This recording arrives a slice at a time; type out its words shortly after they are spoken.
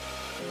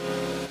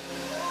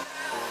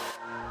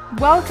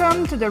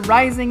Welcome to the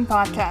Rising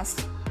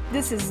Podcast.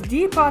 This is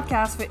the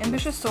podcast for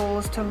ambitious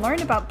souls to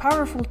learn about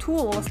powerful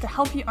tools to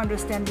help you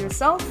understand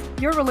yourself,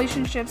 your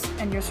relationships,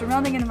 and your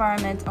surrounding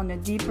environment on a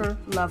deeper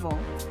level.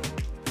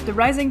 The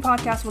Rising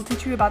Podcast will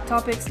teach you about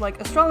topics like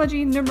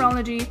astrology,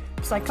 numerology,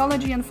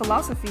 psychology and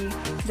philosophy,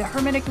 the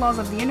hermetic laws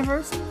of the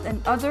universe,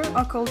 and other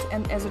occult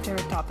and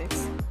esoteric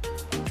topics.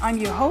 I'm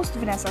your host,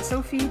 Vanessa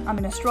Sophie. I'm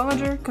an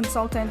astrologer,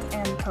 consultant,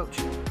 and coach.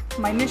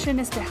 My mission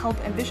is to help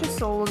ambitious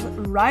souls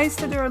rise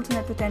to their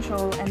ultimate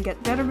potential and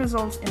get better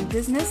results in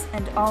business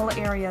and all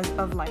areas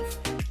of life.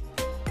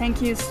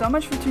 Thank you so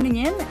much for tuning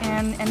in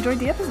and enjoy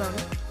the episode.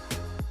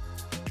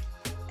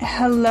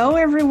 Hello,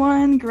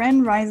 everyone.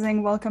 Grand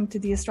Rising. Welcome to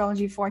the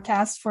astrology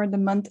forecast for the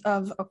month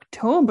of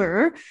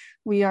October.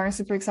 We are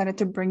super excited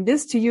to bring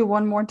this to you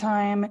one more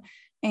time.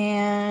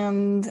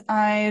 And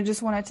I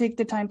just want to take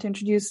the time to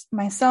introduce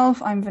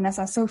myself. I'm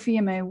Vanessa Sophie.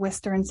 I'm a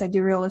Western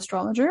sidereal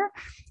astrologer.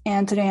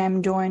 And today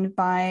I'm joined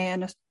by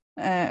an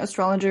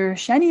astrologer,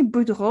 Shani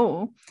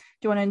Boudreau. Do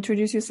you want to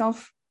introduce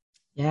yourself?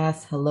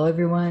 Yes. Hello,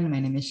 everyone. My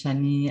name is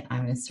Shani.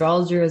 I'm an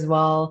astrologer as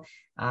well.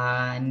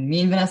 And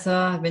me and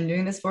Vanessa have been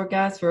doing this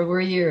forecast for over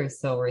a year.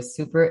 So we're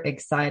super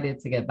excited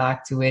to get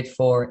back to it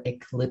for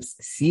eclipse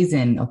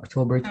season,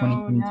 October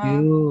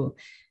 2022.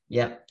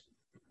 Yep.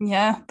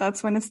 Yeah,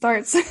 that's when it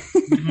starts.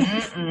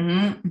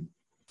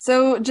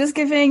 So just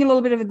giving a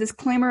little bit of a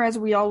disclaimer, as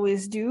we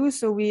always do.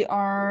 So we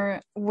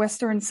are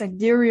Western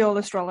sidereal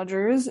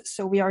astrologers.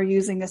 So we are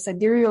using the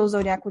sidereal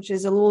zodiac, which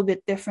is a little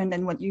bit different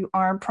than what you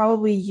are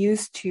probably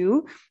used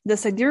to. The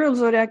sidereal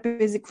zodiac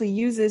basically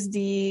uses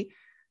the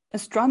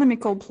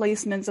astronomical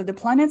placements of the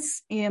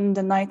planets in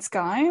the night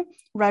sky,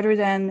 rather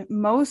than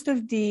most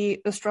of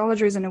the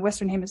astrologers in the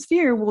Western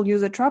Hemisphere will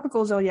use a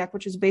tropical zodiac,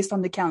 which is based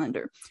on the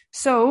calendar.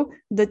 So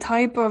the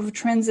type of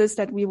transits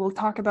that we will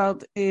talk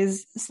about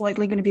is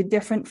slightly going to be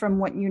different from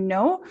what you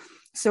know.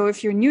 So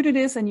if you're new to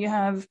this and you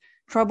have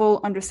trouble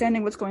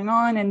understanding what's going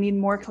on and need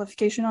more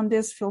clarification on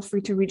this, feel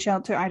free to reach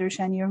out to either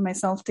Shani or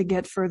myself to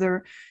get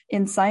further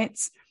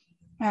insights.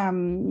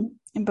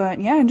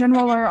 But yeah, in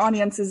general, our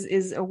audience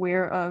is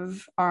aware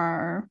of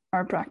our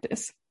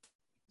practice.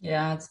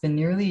 Yeah, it's been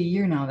nearly a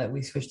year now that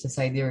we switched to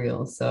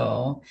sidereal.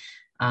 So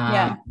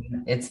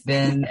It's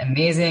been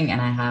amazing and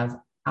I have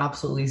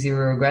absolutely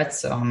zero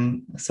regrets. So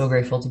I'm so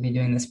grateful to be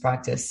doing this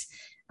practice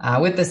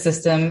with the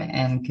system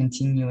and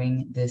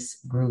continuing this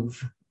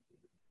groove.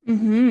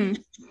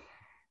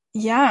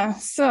 Yeah,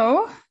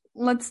 so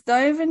let's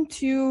dive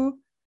into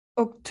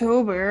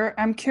October.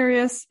 I'm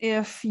curious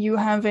if you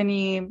have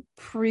any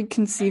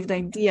preconceived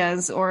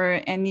ideas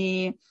or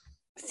any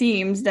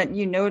themes that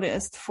you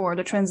noticed for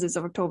the transits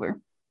of October.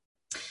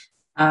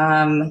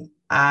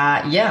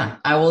 Yeah,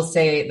 I will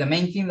say the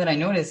main theme that I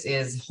noticed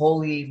is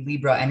holy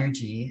Libra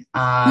energy.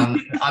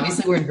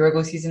 Obviously we're in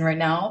Virgo season right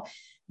now,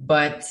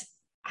 but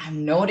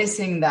I'm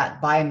noticing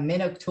that by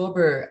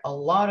mid-October, a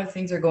lot of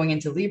things are going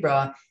into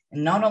Libra.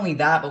 And not only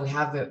that, but we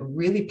have a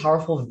really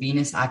powerful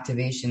Venus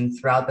activation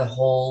throughout the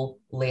whole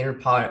later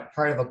part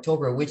of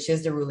October, which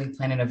is the ruling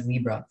planet of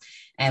Libra.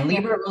 And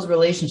Libra rules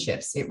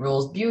relationships. It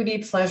rules beauty,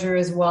 pleasure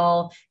as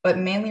well, but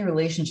mainly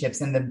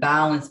relationships and the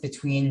balance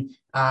between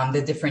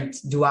the different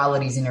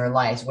dualities in our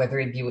lives, whether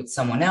it be with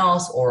someone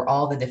else or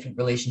all the different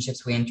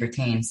relationships we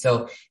entertain.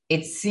 So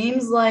it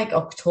seems like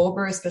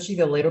October, especially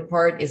the later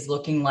part, is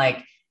looking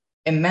like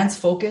immense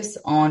focus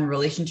on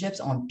relationships,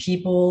 on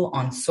people,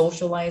 on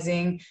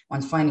socializing,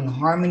 on finding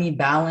harmony,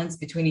 balance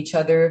between each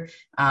other.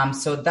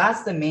 So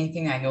that's the main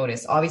thing I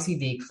noticed. Obviously,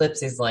 the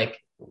eclipse is like,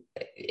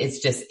 it's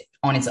just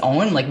on its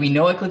own. Like we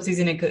know eclipse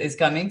season is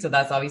coming. So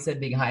that's obviously a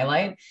big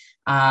highlight.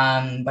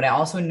 But I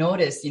also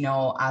noticed,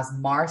 as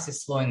Mars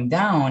is slowing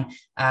down,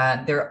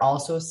 there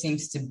also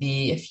seems to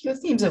be a few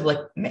themes of like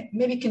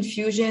maybe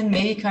confusion,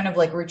 maybe kind of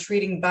like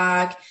retreating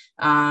back.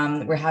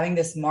 We're having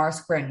this Mars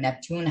square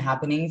Neptune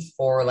happening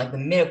for like the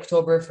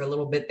mid-October for a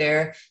little bit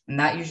there. And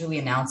that usually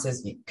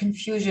announces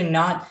confusion,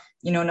 not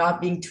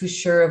being too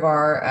sure of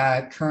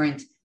our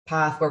current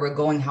path, where we're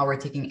going, how we're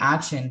taking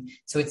action.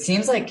 So it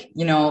seems like,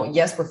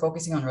 yes, we're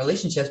focusing on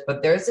relationships,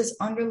 but there's this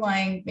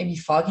underlying maybe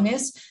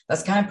fogginess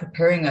that's kind of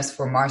preparing us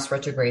for Mars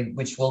retrograde,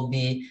 which will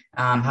be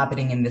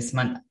happening in this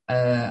month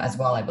as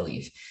well, I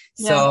believe.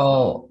 Yeah.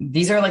 So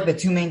these are like the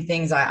two main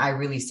things I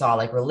really saw,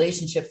 like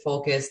relationship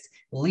focused,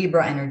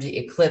 Libra energy,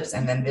 eclipse,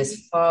 and then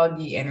this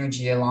foggy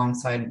energy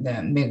alongside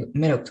the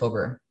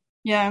mid-October.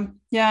 Yeah,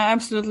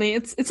 absolutely.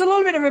 It's a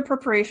little bit of a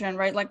preparation,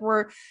 right? Like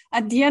we're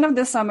at the end of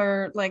the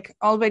summer, like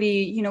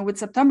already, with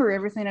September,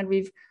 everything that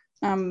we've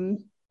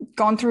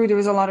gone through, there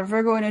was a lot of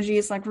Virgo energy.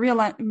 It's like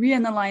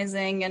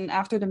reanalyzing. And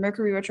after the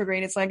Mercury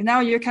retrograde, it's like now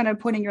you're kind of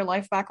putting your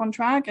life back on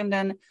track. And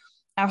then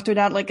after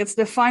that, like it's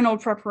the final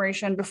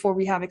preparation before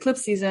we have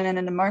eclipse season and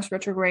then the Mars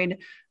retrograde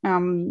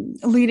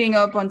leading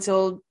up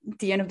until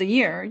the end of the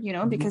year,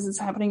 because it's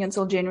happening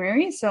until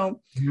January. So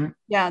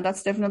yeah,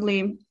 that's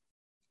definitely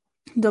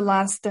the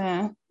last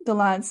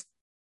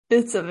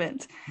bits of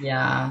it.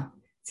 Yeah.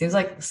 seems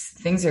like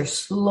things are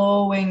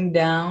slowing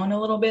down a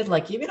little bit.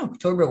 Like even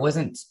October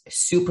wasn't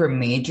super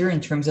major in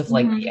terms of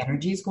like the Hmm.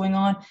 energies going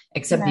on,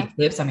 except the Yeah.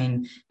 eclipse. I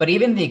mean, but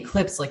even the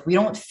eclipse, like we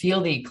don't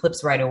feel the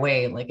eclipse right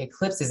away. Like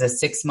eclipse is a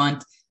 6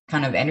 month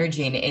kind of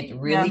energy, and it Yeah.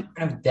 really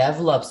kind of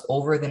develops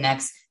over the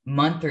next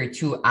month or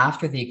two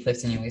after the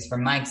eclipse, anyways,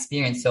 from my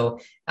experience. So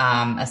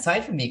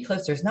aside from the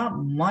eclipse, there's not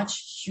much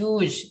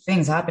huge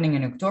things happening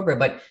in October,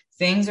 but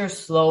things are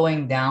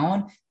slowing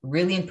down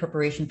really in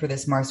preparation for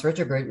this Mars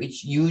retrograde,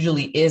 which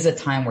usually is a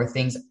time where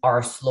things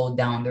are slowed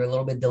down. They're a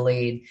little bit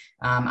delayed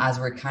as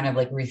we're kind of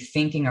like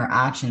rethinking our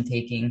action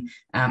taking,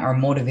 our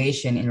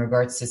motivation in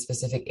regards to a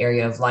specific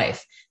area of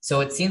life.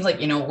 So it seems like,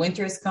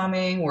 winter is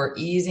coming, we're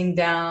easing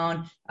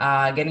down,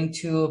 getting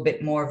to a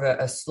bit more of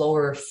a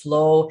slower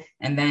flow.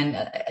 And then,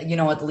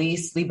 at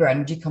least Libra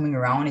energy coming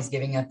around is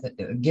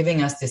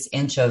giving us this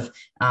inch of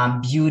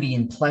beauty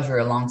and pleasure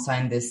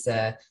alongside this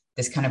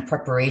kind of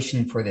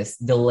preparation for this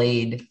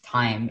delayed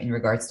time in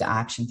regards to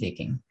action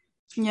taking.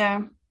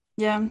 Yeah.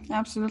 Yeah,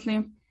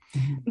 absolutely.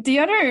 Mhm. The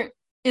other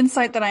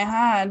insight that I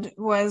had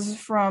was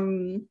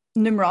from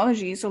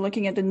numerology. So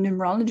looking at the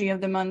numerology of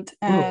the month,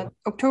 Ooh.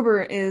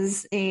 October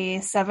is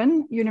a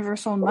 7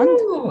 universal month.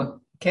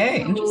 Ooh.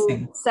 Okay, So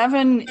interesting.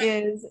 7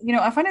 is,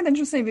 I find it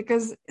interesting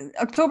because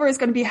October is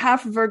going to be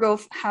half Virgo,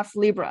 half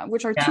Libra,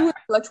 which are two Yeah.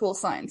 intellectual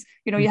signs.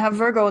 You have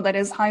Virgo that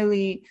is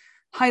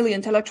highly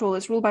intellectual.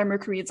 It's ruled by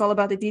Mercury. It's all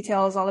about the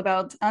details, all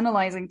about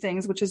analyzing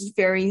things, which is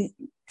very,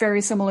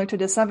 very similar to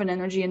the 7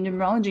 energy in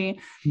numerology.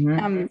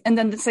 Mhm. And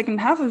then the second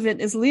half of it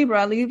is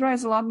Libra. Libra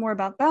is a lot more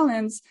about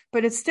balance,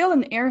 but it's still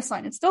an air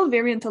sign. It's still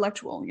very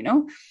intellectual.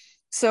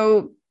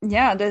 So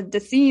yeah, the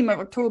theme of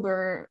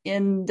October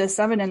in the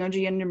 7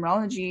 energy and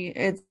numerology,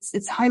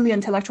 it's highly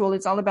intellectual.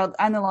 It's all about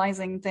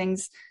analyzing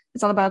things.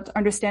 It's all about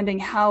understanding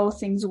how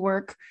things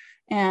work.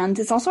 And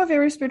it's also a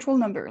very spiritual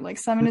number. Like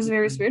 7 is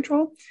very Mhm.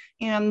 spiritual.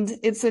 And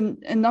it's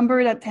a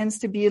number that tends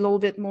to be a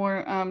little bit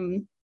more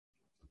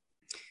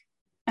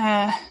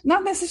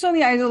not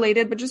necessarily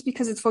isolated, but just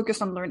because it's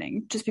focused on learning,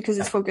 just because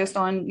it's focused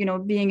on,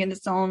 being in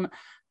its own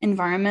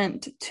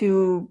environment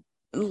to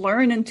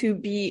learn and to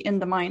be in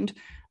the mind.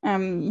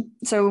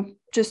 So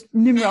just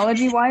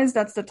numerology wise,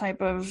 that's the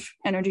type of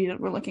energy that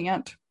we're looking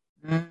at.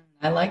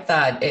 I like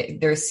that.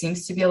 There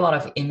seems to be a lot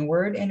of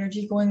inward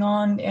energy going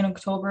on in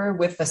October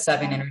with the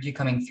 7 Yeah. energy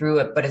coming through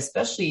it. But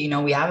especially,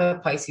 we have a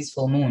Pisces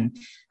full moon,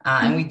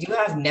 and we Mhm. do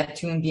have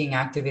Neptune being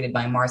activated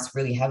by Mars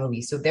really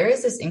heavily. So there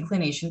is this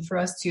inclination for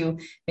us to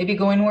maybe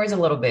go inwards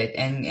a little bit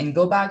and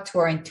go back to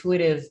our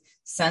intuitive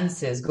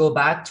senses, go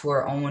back to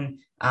our own,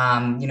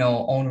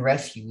 own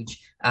refuge.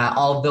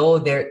 Although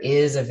there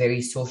is a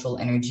very social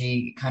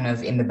energy kind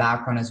of in the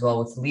background as well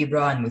with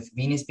Libra and with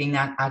Venus being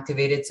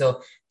activated.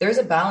 So there's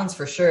a balance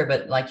for sure,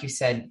 but like you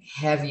said,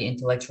 heavy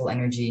intellectual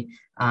energy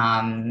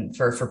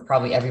for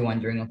probably everyone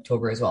during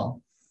October as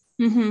well.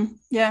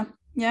 Yeah,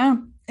 yeah,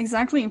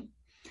 exactly.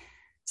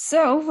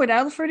 So,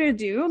 without further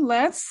ado,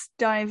 let's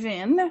dive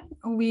in.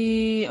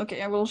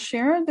 Okay, I will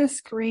share the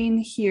screen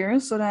here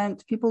so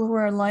that people who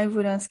are live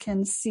with us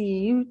can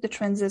see the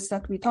transits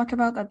that we talk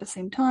about at the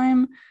same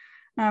time.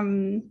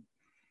 Um,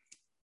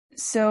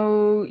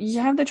 so you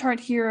have the chart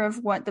here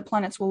of what the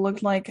planets will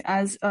look like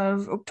as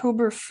of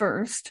October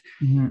 1st.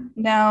 Mhm.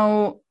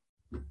 Now,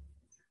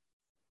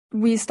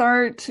 we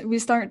start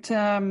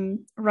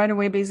right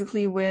away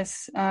basically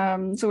with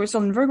so we're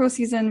still in Virgo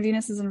season.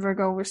 Venus is in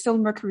Virgo. We're still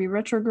Mercury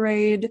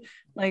retrograde,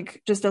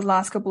 like just the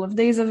last couple of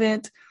days of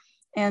it.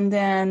 And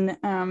then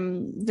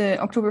the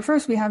October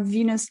 1st we have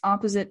Venus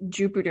opposite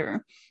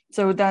Jupiter.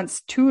 So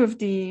that's two of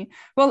the,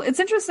 well, it's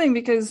interesting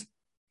because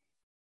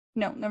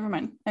no, never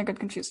mind, I got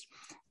confused.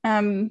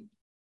 um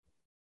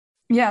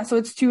yeah, so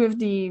it's two of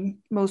the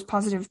most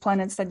positive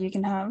planets that you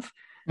can have.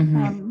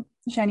 Mhm.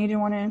 Shani, do you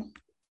want to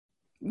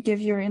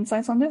give your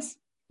insights on this?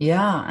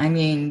 Yeah, I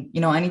mean,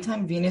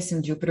 anytime Venus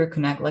and Jupiter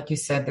connect, like you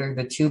said, they're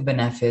the two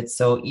benefics.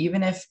 So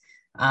even if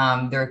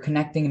they're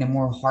connecting in a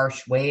more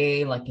harsh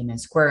way, like in a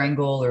square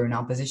angle or an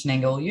opposition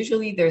angle,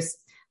 usually there's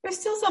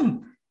still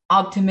some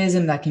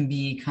optimism that can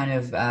be kind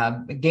of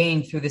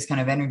gained through this kind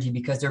of energy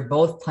because they're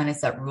both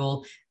planets that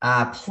rule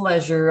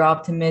pleasure,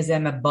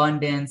 optimism,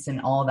 abundance,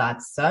 and all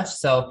that such.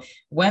 So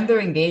when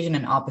they're engaged in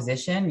an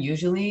opposition,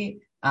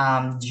 usually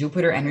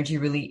Jupiter energy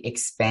really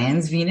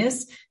expands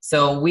Venus.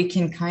 So we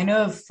can kind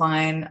of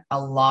find a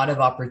lot of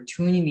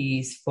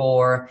opportunities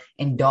for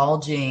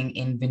indulging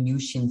in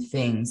Venusian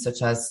things,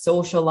 such as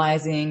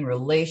socializing,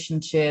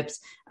 relationships,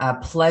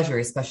 pleasure,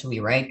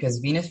 especially, right? Because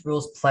Venus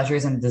rules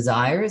pleasures and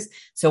desires.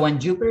 So when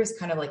Jupiter is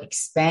kind of like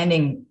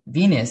expanding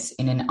Venus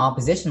in an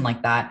opposition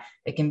like that,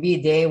 it can be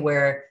a day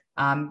where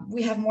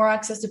we have more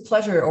access to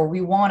pleasure, or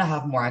we want to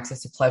have more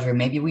access to pleasure.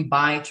 Maybe we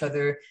buy each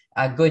other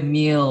a good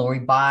meal, or we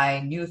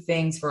buy new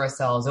things for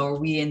ourselves, or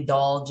we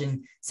indulge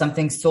in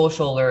something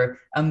social or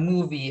a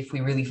movie if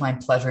we really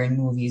find pleasure in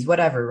movies,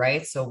 whatever,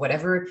 right? So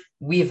whatever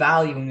we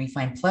value and we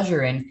find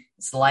pleasure in,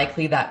 it's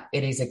likely that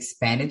it is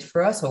expanded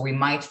for us, or we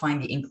might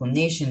find the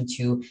inclination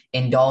to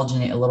indulge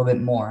in it a little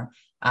bit more.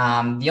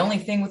 The only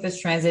thing with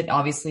this transit,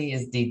 obviously,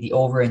 is the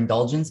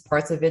overindulgence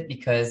parts of it,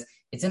 because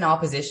it's in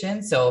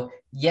opposition. So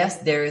yes,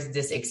 there is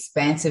this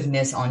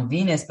expansiveness on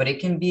Venus, but it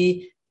can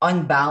be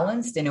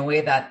unbalanced in a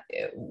way that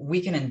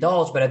we can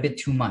indulge, but a bit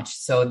too much.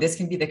 So this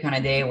can be the kind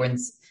of day when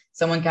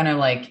someone kind of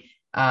like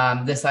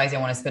decides they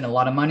want to spend a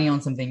lot of money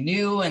on something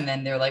new, and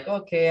then they're like,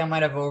 okay, I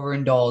might have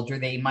overindulged, or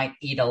they might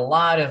eat a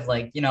lot of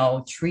like,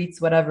 treats,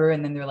 whatever,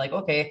 and then they're like,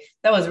 okay,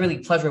 that was really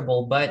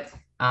pleasurable, but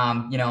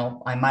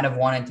I might have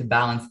wanted to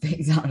balance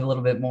things out a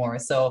little bit more.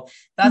 So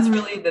that's Mhm.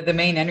 really the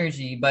main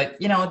energy. But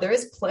there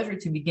is pleasure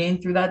to be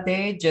gained through that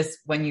day. Just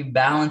when you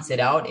balance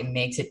it out, it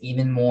makes it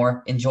even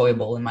more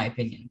enjoyable, in my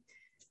opinion.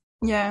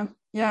 Yeah,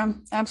 yeah,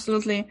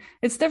 absolutely.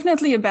 It's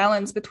definitely a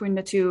balance between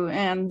the two,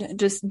 and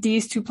just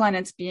these two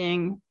planets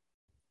being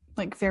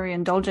like very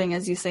indulging,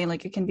 as you say,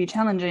 like it can be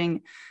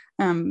challenging.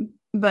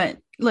 But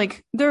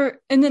like they're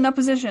in an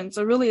opposition.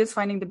 So really it's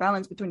finding the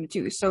balance between the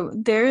two. So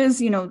there is,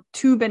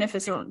 two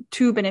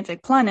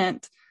benefic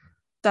planet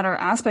that are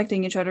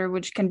aspecting each other,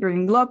 which can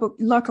bring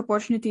luck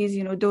opportunities,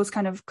 those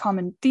kind of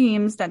common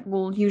themes that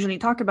we'll usually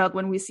talk about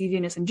when we see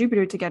Venus and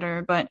Jupiter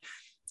together. But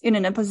in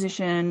an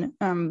opposition,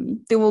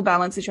 they will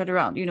balance each other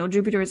out.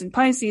 Jupiter is in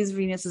Pisces,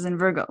 Venus is in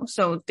Virgo.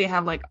 So they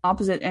have like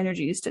opposite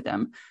energies to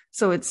them.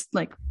 So it's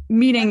like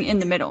meeting in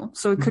the middle.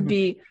 So it could Mhm.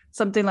 be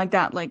something like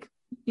that, like,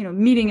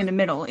 meeting in the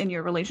middle in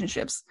your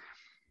relationships.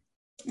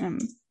 Um,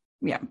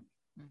 yeah,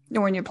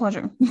 or in your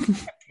pleasure.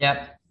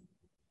 Yep.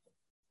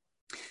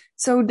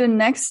 So the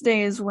next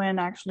day is when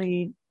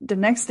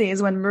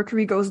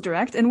Mercury goes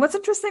direct. And what's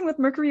interesting with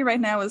Mercury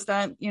right now is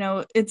that,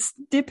 it's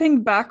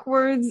dipping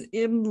backwards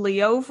in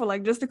Leo for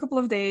like just a couple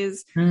of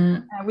days.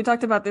 Mm, We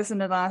talked about this in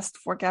the last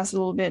forecast a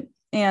little bit.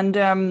 And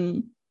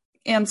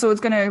so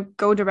it's gonna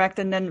go direct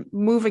and then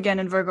move again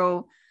in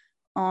Virgo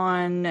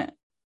on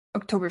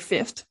October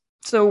 5th.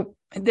 So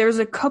there's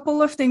a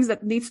couple of things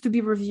that needs to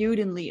be reviewed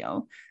in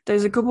Leo.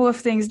 There's a couple of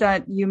things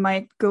that you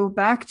might go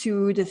back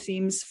to the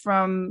themes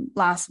from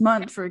last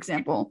month, for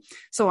example.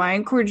 So I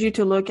encourage you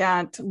to look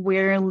at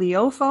where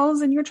Leo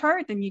falls in your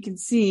chart, and you can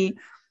see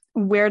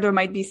where there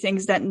might be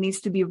things that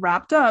needs to be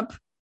wrapped up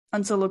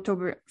until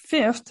October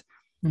 5th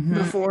mhm.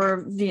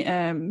 before the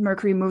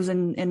Mercury moves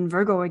in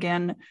Virgo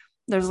again.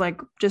 There's like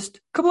just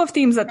a couple of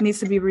themes that needs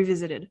to be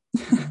revisited.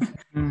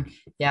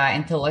 Yeah,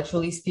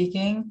 intellectually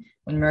speaking,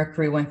 when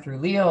Mercury went through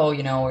Leo,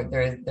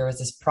 there was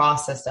this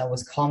process that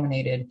was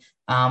culminated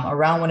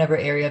around whatever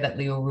area that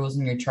Leo rules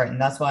in your chart, and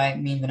that's why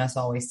me and Vanessa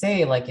always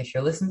say, like, if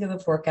you're listening to the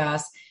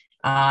forecast,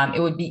 it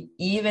would be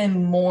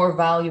even more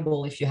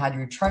valuable if you had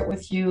your chart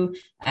with you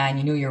and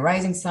you knew your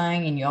rising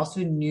sign, and you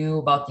also knew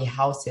about the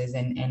houses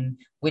and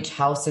which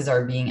houses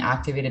are being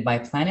activated by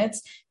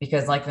planets.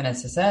 Because, like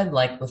Vanessa said,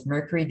 like with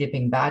Mercury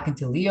dipping back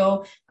into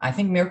Leo, I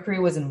think Mercury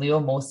was in Leo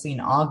mostly in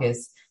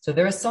August. So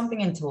there was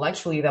something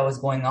intellectually that was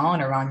going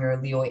on around your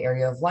Leo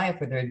area of life,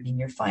 whether it be in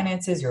your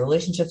finances, your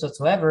relationships,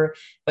 whatsoever.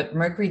 But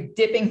Mercury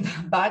dipping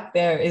back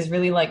there is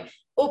really like,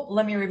 oh,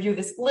 let me review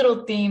this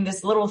little theme,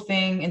 this little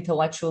thing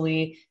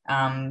intellectually,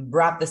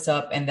 wrap this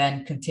up, and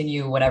then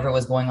continue whatever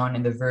was going on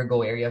in the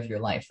Virgo area of your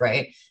life,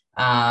 right?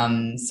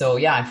 So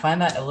yeah, I find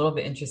that a little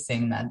bit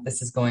interesting that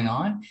this is going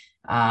on.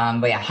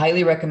 But yeah,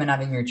 highly recommend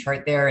having your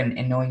chart there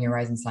and knowing your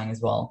rising sign as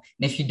well.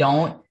 And if you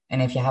don't,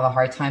 and if you have a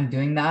hard time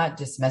doing that,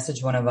 just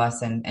message one of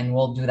us and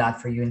we'll do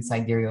that for you in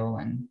Sidereal,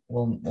 and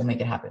we'll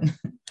make it happen.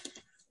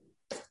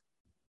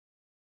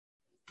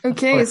 Of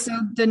Okay, course. so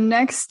the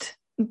next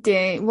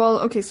day, well,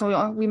 okay,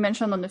 so we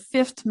mentioned on the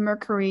 5th,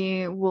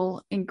 Mercury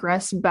will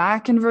ingress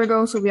back in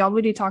Virgo. So we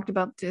already talked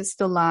about this,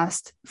 the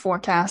last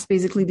forecast,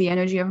 basically the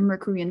energy of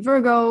Mercury in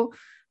Virgo,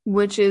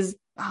 which is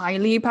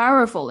highly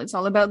powerful. It's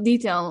all about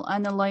detail,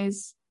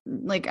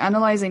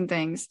 analyzing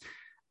things.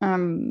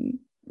 Um,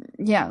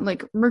 yeah,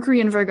 like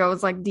Mercury in Virgo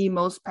is like the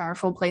most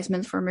powerful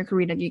placement for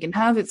Mercury that you can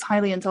have. It's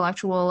highly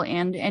intellectual,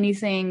 and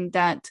anything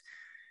that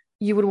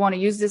you would want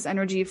to use this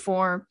energy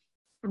for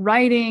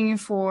writing,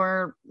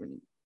 for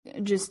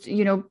just,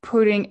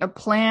 putting a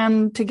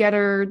plan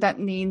together that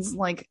needs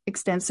like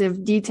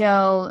extensive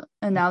detail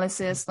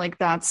analysis, like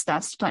that's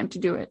the time to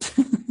do it.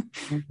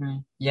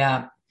 Mhm.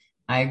 Yeah,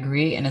 I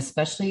agree. And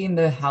especially in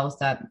the house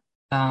that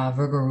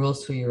Virgo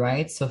rules for you,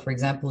 right? So, for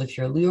example, if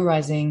you're Leo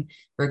rising,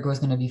 Virgo is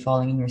going to be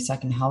falling in your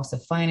second house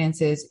of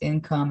finances,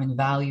 income, and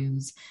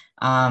values.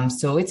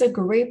 So, it's a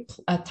great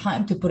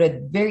time to put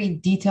a very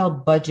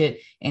detailed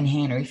budget in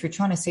hand. Or if you're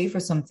trying to save for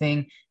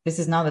something, this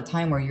is now the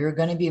time where you're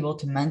going to be able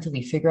to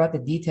mentally figure out the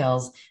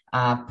details,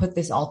 put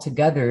this all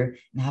together,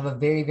 and have a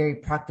very, very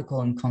practical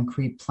and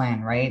concrete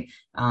plan, right?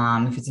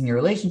 If it's in your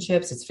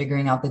relationships, it's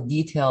figuring out the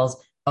details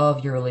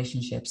of your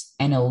relationships,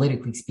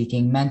 analytically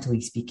speaking,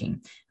 mentally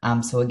speaking.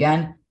 So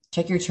again,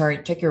 check your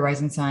chart, check your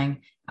rising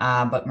sign.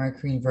 But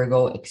Mercury in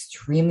Virgo,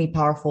 extremely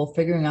powerful,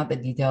 figuring out the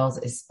details,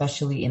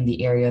 especially in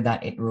the area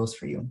that it rules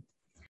for you.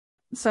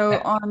 So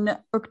on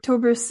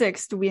October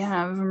 6th, we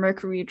have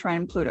Mercury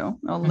trine Pluto.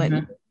 I'll let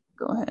you Mhm.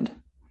 go ahead.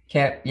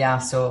 Okay, yeah.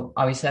 So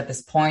obviously at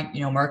this point,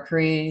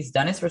 Mercury's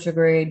done its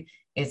retrograde.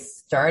 it's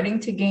starting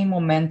to gain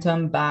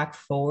momentum back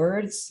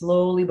forward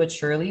slowly but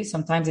surely.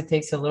 Sometimes it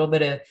takes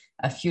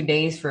a few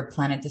days for a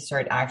planet to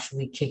start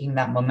actually kicking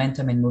that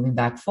momentum and moving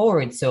back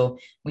forward. So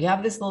we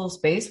have this little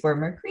space where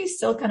Mercury is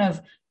still kind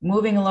of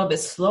moving a little bit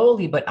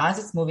slowly, but as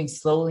it's moving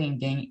slowly and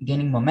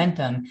gaining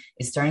momentum,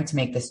 it's starting to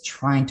make this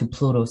trine to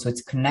Pluto. So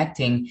it's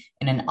connecting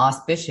in an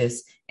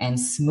auspicious and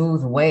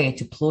smooth way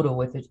to Pluto,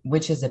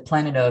 which is a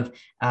planet of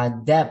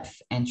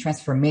depth and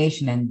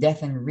transformation and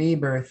death and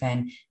rebirth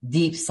and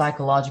deep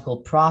psychological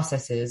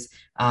processes.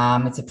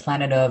 It's a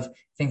planet of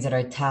things that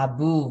are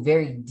taboo,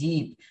 very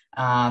deep,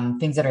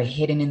 things that are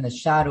hidden in the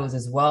shadows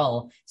as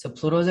well. So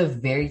Pluto is a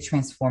very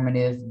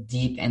transformative,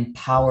 deep, and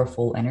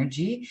powerful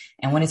energy.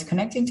 And when it's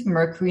connecting to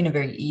Mercury in a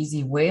very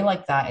easy way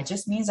like that, it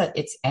just means that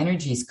its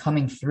energy is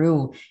coming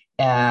through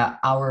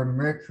our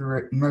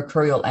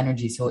mercurial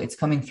energy. So it's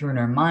coming through in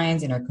our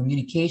minds, in our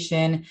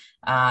communication,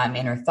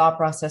 in our thought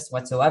process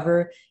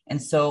whatsoever.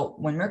 And so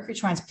when Mercury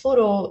trines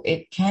Pluto,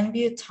 it can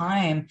be a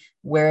time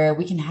where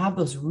we can have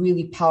those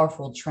really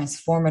powerful,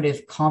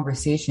 transformative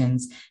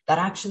conversations that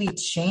actually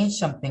change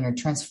something or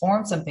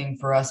transform something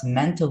for us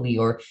mentally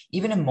or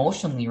even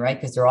emotionally,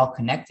 right? Because they're all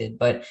connected.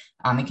 But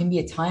it can be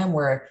a time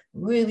where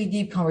really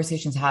deep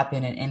conversations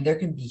happen and there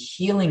can be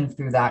healing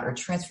through that or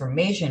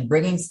transformation,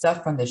 bringing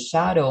stuff from the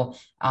shadow.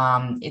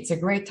 It's a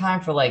great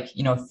time for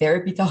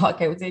therapy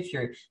talk. I would say if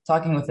you're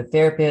talking with a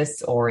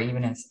therapist or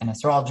even an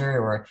astrologer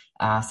or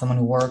someone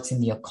who works in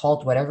the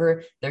occult,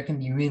 whatever, there can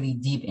be really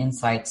deep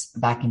insights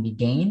that can be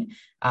gained.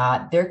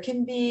 There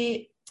can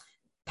be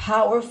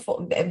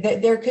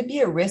there could be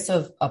a risk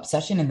of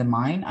obsession in the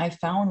mind. I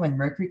found when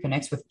Mercury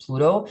connects with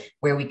Pluto,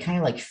 where we kind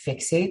of like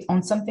fixate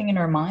on something in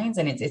our minds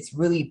and it's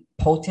really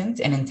potent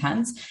and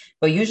intense.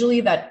 But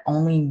usually that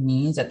only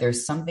means that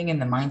there's something in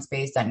the mind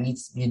space that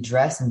needs to be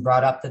addressed and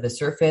brought up to the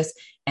surface.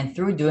 And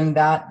through doing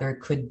that, there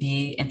could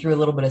be, and through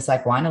a little bit of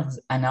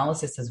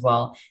psychoanalysis as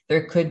well,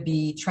 there could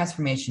be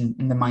transformation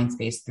in the mind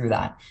space through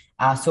that.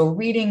 So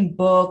reading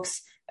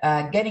books,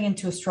 getting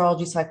into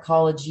astrology,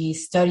 psychology,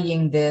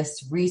 studying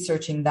this,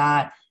 researching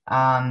that,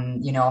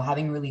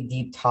 having really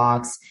deep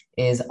talks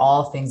is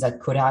all things that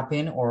could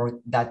happen or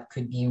that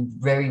could be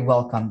very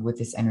welcomed with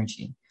this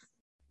energy.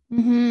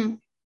 Mm-hmm.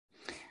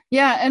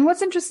 Yeah, and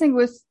what's interesting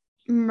with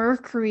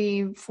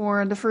Mercury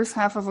for the first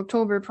half of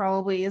October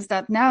probably is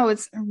that now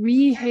it's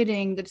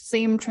re-hitting the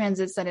same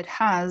transits that it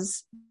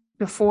has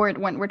before it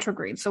went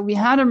retrograde. So we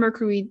had a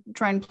Mercury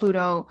trine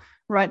Pluto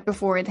right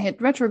before it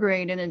hit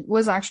retrograde, and it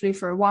was actually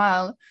for a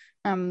while,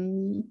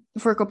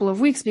 for a couple of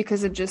weeks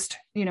because it just,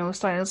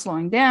 started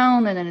slowing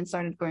down and then it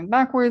started going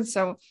backwards.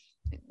 So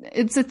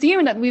it's a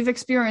theme that we've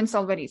experienced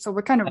already. So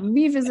we're kind of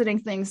revisiting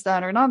things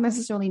that are not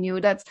necessarily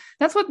new. That's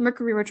what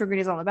Mercury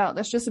retrograde is all about.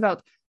 That's just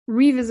about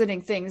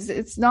revisiting things.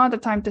 It's not a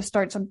time to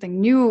start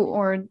something new,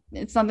 or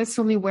it's not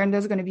necessarily when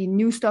there's going to be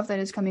new stuff that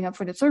is coming up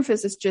for the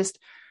surface. It's just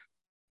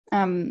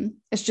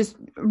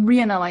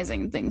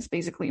reanalyzing things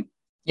basically.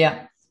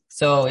 Yeah.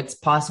 So it's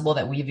possible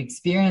that we've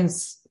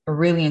experienced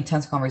really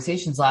intense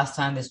conversations last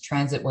time this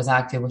transit was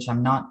active, which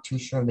I'm not too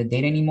sure of the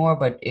date anymore,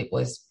 but it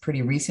was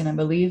pretty recent, I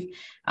believe.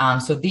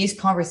 So these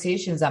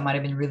conversations that might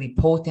have been really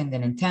potent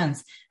and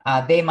intense,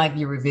 they might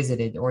be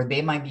revisited or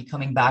they might be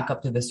coming back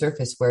up to the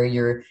surface where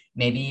you're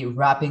maybe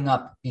wrapping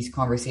up these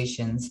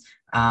conversations,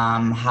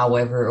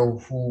 however, or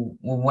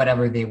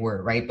whatever they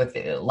were, right? But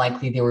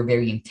likely they were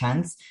very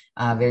intense,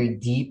 very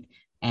deep,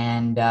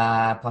 and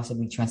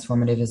possibly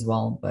transformative as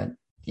well. But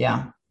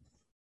yeah.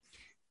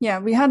 Yeah,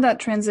 we had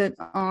that transit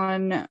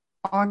on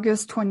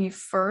August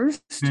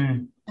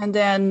 21st, and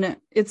then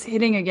it's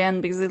hitting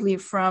again basically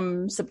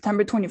from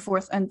September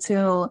 24th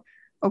until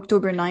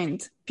October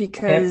 9th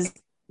because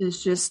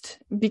it's just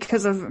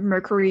because of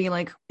Mercury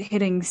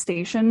hitting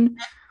station.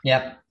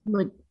 Yep.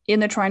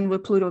 In a trine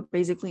with Pluto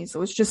basically.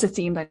 So it's just a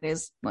theme that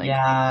is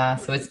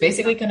so it's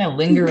basically kind of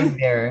lingering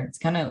there. It's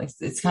kind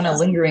of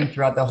lingering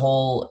throughout the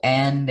whole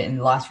end in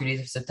the last few days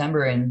of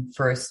September and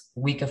first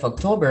week of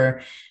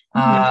October.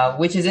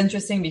 Which is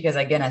interesting because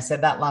again, I said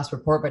that last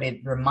report, but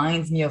it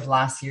reminds me of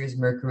last year's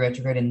Mercury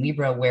retrograde in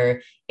Libra,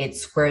 where it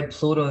squared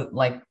Pluto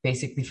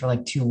basically for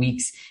 2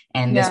 weeks.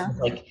 And this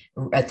was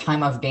a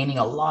time of gaining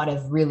a lot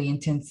of really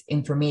intense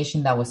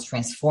information that was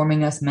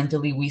transforming us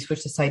mentally. We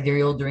switched to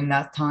sidereal during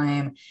that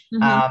time.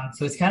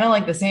 So it's kind of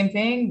like the same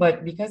thing,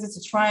 but because it's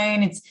a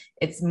trine,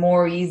 it's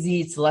more easy.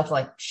 It's less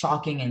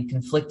shocking and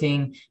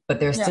conflicting, but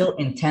there's still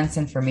intense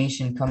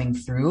information coming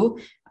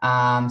through.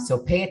 So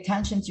pay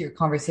attention to your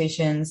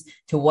conversations,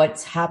 to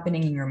what's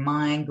happening in your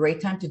mind. Great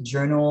time to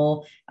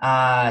journal,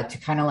 to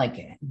kind of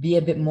be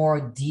a bit more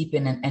deep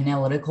and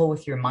analytical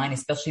with your mind,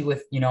 especially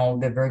with,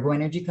 the Virgo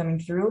energy coming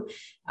through,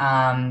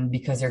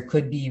 because there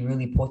could be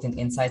really potent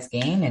insights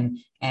gained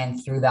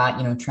and through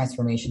that,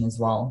 transformation as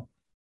well.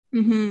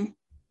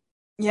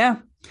 Yeah.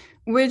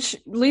 Which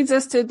leads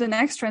us to the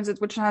next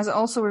transit, which has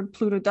also a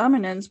Pluto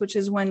dominance, which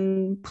is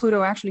when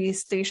Pluto actually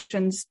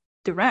stations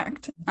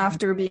direct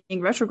after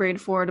being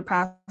retrograde for the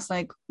past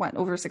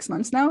over 6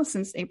 months now,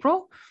 since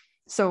April.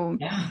 So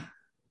yeah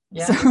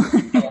so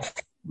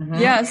Hmm.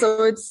 Yeah,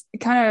 so it's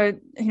kind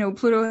of,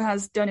 Pluto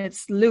has done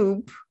its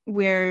loop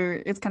where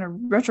it's kind of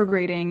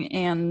retrograding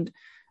and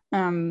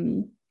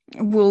um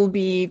will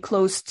be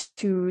close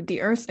to the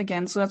Earth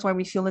again. So that's why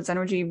we feel its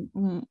energy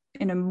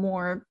in a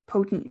more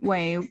potent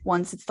way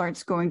once it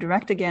starts going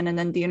direct again, and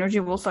then the energy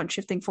will start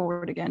shifting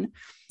forward again.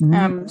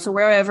 Hmm. So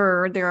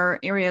wherever there are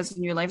areas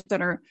in your life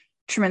that are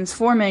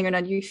transforming or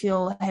that you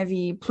feel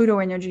heavy Pluto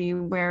energy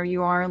where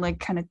you are like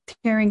kind of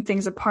tearing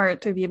things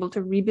apart to be able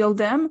to rebuild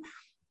them,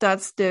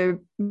 that's the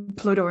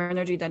Pluto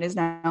energy that is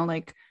now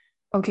like,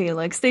 okay,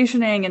 like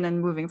stationing and then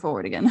moving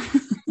forward again.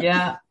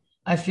 Yeah,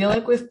 I feel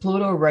like with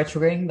Pluto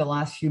retrograding the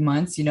last few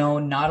months,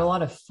 not a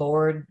lot of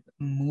forward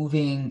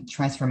moving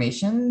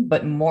transformation,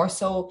 but more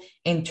so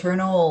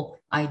internal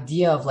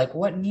idea of like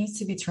what needs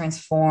to be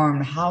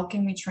transformed. How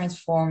can we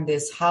transform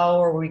this?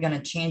 How are we going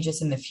to change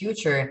this in the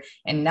future?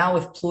 And now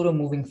with Pluto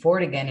moving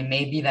forward again, it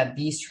may be that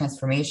these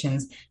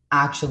transformations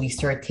actually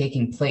start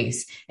taking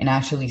place and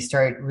actually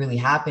start really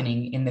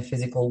happening in the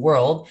physical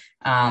world.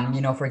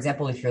 For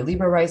example, if you're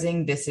Libra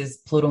rising, this is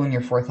Pluto in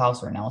your fourth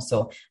house right now.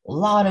 So a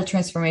lot of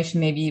transformation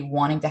maybe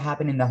wanting to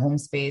happen in the home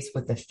space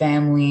with the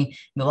family.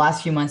 In the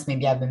last few months,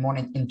 maybe I've been more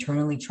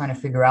internally trying to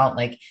figure out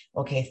like,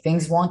 okay,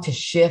 things want to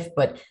shift,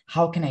 but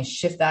how can I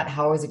shift that?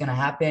 How is it going to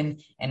happen?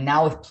 And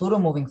now with Pluto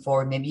moving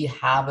forward, maybe you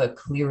have a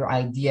clear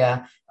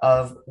idea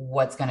of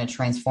what's going to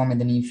transform in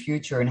the near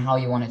future and how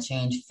you want to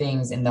change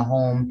things in the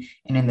home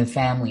and in the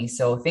family.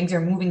 So things are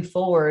moving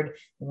forward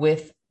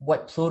with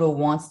what Pluto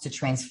wants to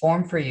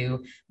transform for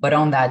you. But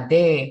on that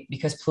day,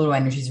 because Pluto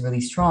energy is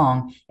really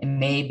strong, and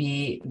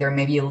maybe there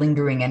may be a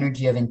lingering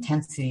energy of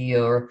intensity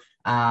or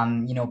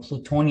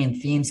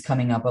Plutonian themes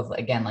coming up of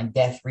again like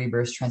death,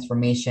 rebirth,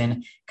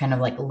 transformation, kind of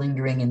like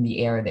lingering in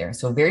the air there.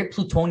 So very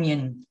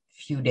Plutonian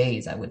few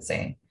days, I would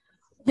say.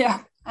 Yeah,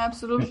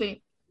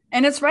 absolutely.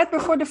 And it's right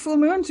before the full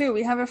moon too.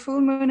 We have a full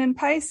moon in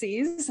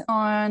Pisces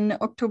on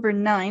October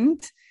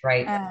 9th,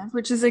 Right.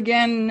 which is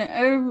again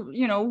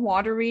a,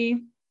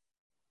 watery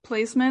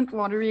placement,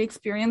 watery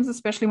experience,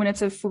 especially when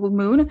it's a full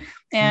moon.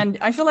 And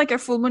I feel like a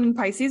full moon in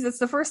Pisces, it's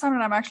the first time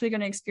that I'm actually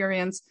going to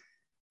experience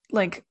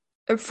like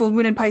a full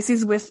moon in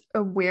Pisces with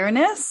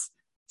awareness.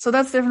 So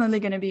that's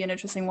definitely going to be an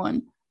interesting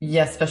one.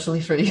 Yeah,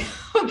 especially for you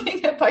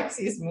being a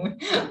Pisces moon.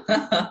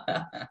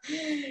 Oh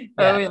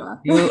Yeah, yeah.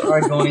 you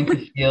are going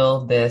to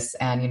feel this.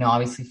 And,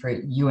 obviously for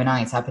you and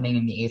I, it's happening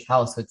in the eighth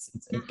house. So it's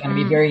going to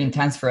be Mhm. very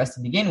intense for us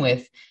to begin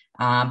with.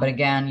 But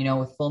again,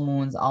 with full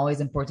moons,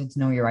 always important to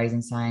know your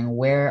rising sign.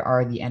 Where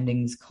are the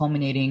endings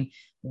culminating?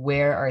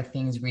 Where are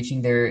things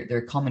reaching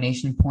their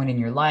culmination point in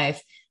your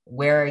life?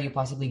 Where are you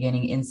possibly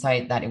gaining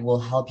insight that it will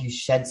help you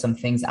shed some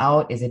things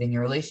out? Is it in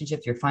your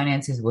relationships, your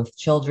finances, with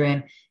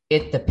children?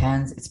 It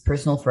depends. It's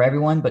personal for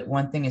everyone. But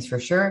one thing is for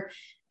sure,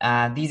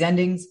 these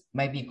endings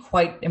might be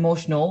quite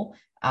emotional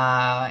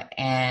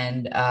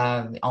and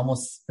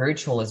almost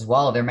spiritual as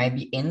well. There might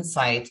be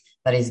insight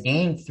that is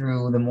gained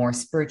through the more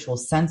spiritual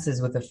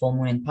senses with the full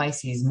moon in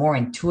Pisces, more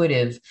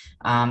intuitive.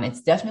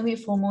 It's definitely a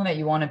full moon that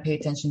you want to pay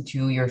attention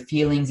to your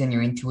feelings and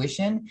your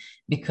intuition,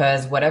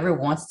 because whatever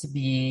wants to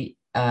be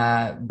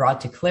brought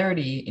to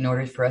clarity in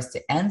order for us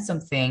to end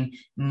something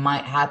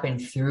might happen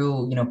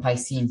through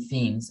Piscean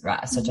themes,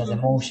 right? Such as Mhm.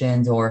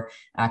 emotions or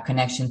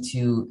connection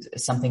to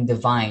something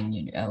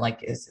divine,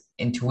 like is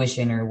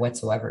intuition or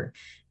whatsoever.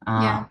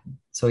 Yeah.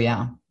 So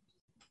yeah.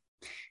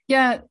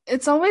 Yeah,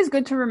 it's always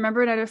good to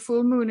remember that a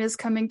full moon is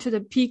coming to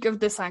the peak of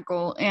the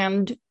cycle.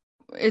 And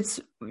it's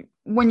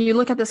when you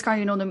look at the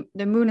sky,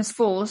 the moon is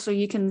full, so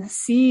you can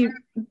see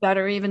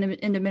better even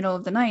in the middle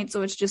of the night.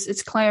 So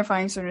it's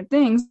clarifying certain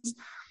things.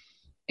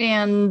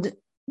 And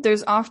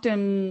there's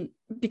often,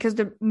 because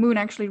the moon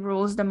actually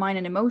rules the mind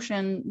and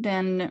emotion,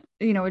 then,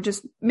 it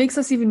just makes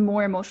us even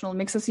more emotional,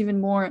 makes us even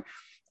more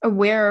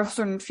aware of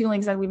certain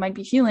feelings that we might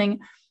be feeling.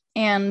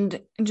 And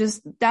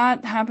just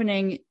that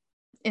happening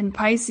in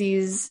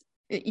Pisces,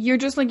 you're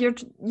just like you're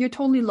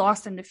totally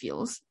lost in the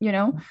feels.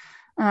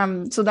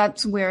 So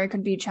that's where it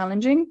could be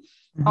challenging.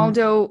 Mhm.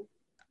 Although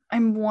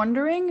I'm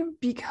wondering,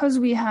 because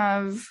we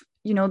have,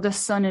 the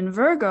sun in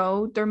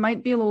Virgo, there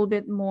might be a little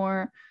bit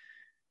more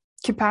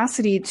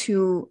capacity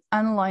to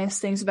analyze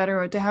things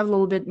better or to have a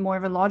little bit more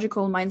of a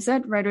logical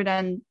mindset rather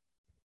than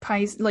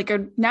Pisces. Like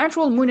a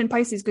natural moon in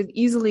Pisces could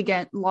easily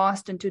get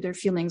lost into their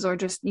feelings or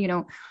just,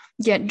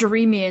 get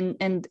dreamy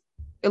and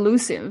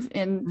elusive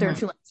in their Mhm.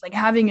 feelings, like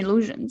having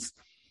illusions.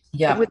 But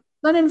Yeah. with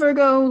Sun in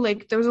Virgo,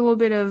 like there's a little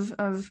bit of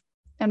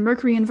and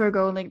Mercury in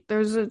Virgo, like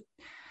there's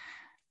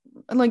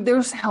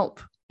help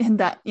in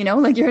that,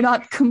 like you're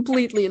not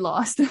completely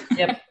lost.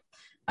 Yep.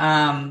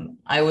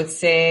 I would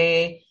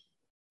say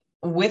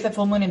with a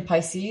full moon in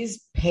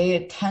Pisces, pay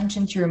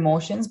attention to your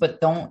emotions,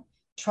 but don't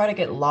try to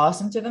get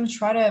lost into them.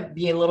 Try to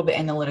be a little bit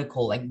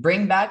analytical, like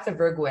bring back the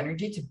Virgo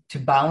energy to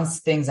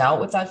balance things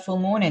out with that full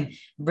moon and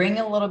bring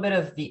a little bit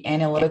of the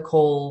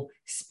analytical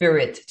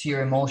spirit to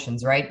your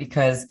emotions, right?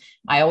 Because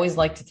I always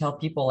like to tell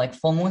people like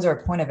full moons are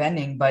a point of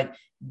ending, but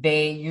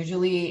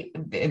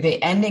the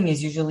ending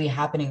is usually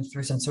happening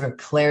through some sort of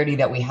clarity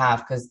that we have.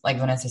 Because like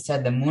Vanessa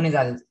said, the moon is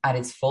at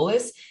its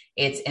fullest.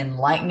 It's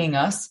enlightening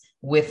us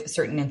with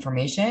certain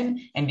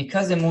information. And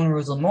because the moon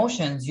rules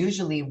emotions,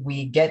 usually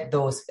we get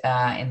those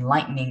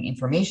enlightening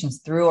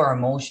informations through our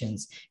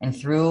emotions and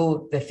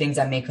through the things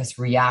that make us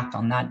react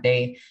on that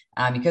day.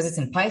 Because it's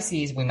in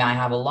Pisces, we might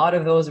have a lot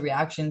of those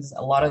reactions,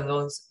 a lot of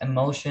those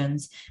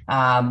emotions,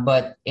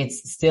 but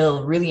it's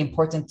still really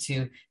important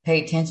to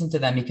pay attention to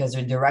them because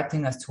they're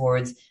directing us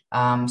towards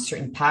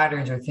certain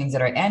patterns or things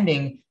that are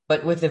ending.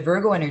 But with the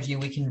Virgo energy,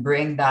 we can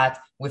bring that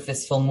with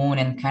this full moon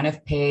and kind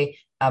of pay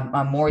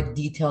a more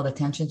detailed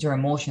attention to our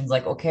emotions.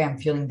 Like, okay, I'm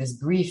feeling this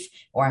grief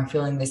or I'm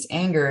feeling this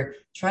anger.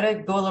 Try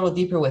to go a little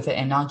deeper with it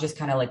and not just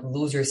kind of like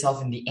lose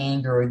yourself in the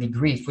anger or the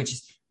grief, which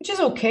is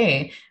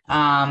okay.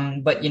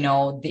 But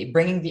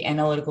bringing the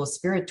analytical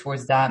spirit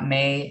towards that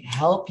may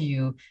help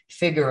you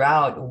figure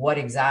out what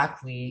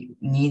exactly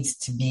needs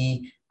to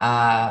be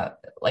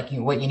what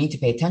you need to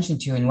pay attention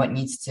to and what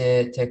needs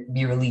to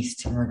be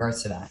released in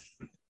regards to that.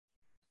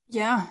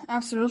 Yeah,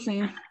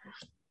 absolutely.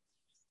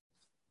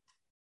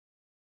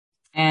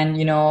 And,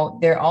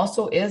 there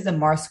also is the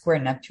Mars square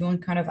Neptune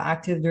kind of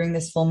active during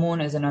this full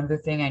moon is another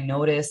thing I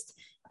noticed.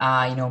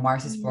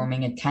 Mars is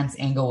forming a tense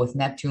angle with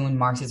Neptune.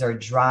 Mars is our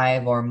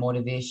drive, our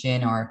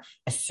motivation, our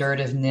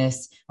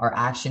assertiveness, our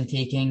action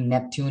taking.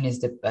 Neptune is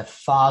the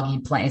foggy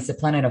planet. It's the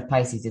planet of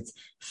Pisces. It's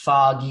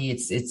foggy.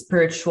 It's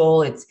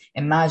spiritual. It's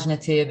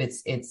imaginative.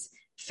 It's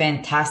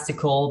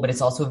fantastical, but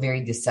it's also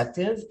very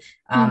deceptive.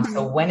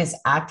 So when it's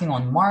acting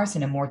on Mars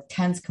in a more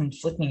tense,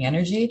 conflicting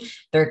energy,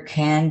 there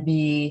can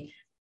be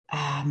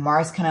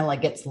Mars kind of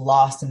like gets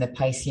lost in the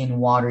Piscean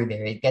water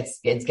there. It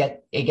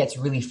gets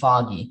really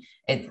foggy.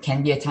 It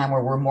can be a time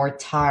where we're more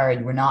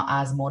tired, we're not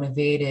as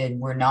motivated,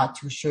 we're not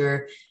too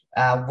sure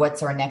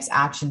what's our next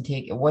action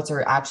what's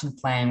our action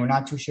plan, we're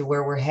not too sure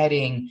where we're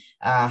heading,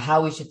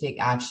 how we should take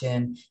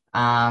action.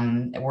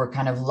 We're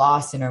kind of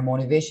lost in our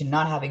motivation,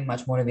 not having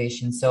much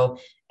motivation. So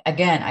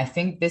again, I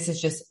think this is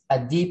just a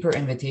deeper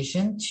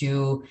invitation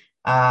to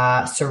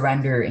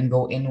surrender and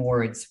go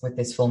inwards with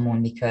this full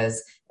moon,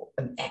 because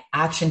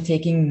action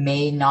taking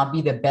may not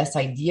be the best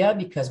idea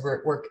because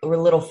we're a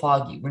little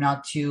foggy. We're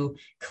not too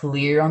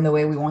clear on the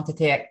way we want to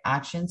take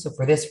action. So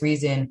for this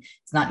reason,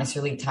 it's not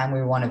necessarily a time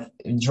we want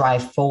to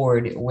drive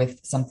forward with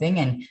something,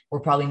 and we're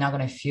probably not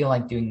going to feel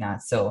like doing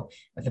that. So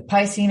if the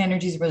Piscean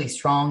energy is really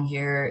strong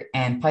here,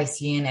 and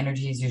Piscean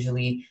energy is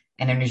usually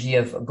an energy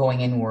of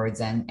going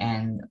inwards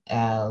and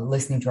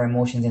listening to our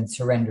emotions and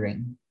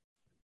surrendering.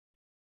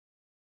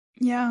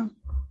 Yeah.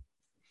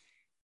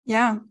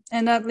 Yeah.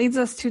 And that leads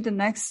us to the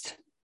next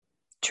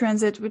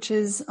transit, which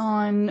is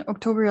on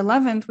October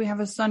 11th. We have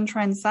a Sun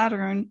trine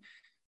Saturn,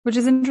 which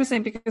is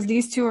interesting because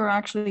these two are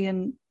actually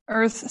in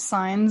Earth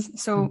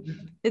signs. So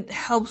it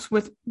helps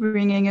with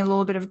bringing a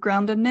little bit of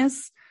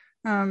groundedness.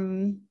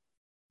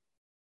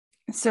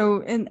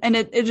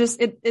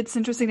 It's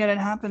interesting that it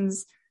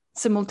happens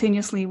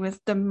simultaneously with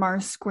the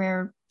Mars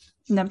square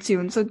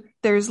Neptune. So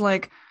there's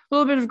like a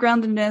little bit of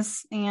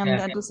groundedness, and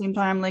at the same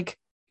time,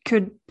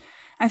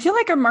 I feel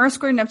like a Mars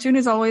square Neptune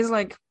is always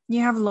like,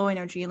 you have low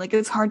energy, like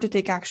it's hard to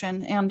take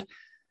action. And,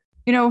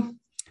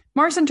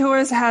 Mars and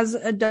Taurus has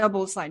a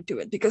double side to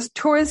it because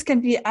Taurus can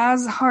be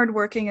as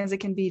hardworking as it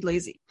can be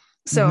lazy.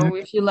 So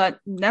if you let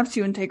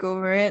Neptune take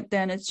over it,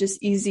 then it's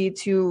just easy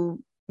to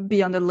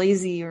be on the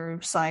lazier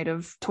side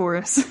of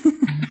Taurus.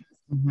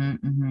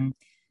 And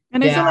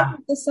I feel like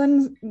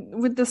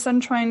with the Sun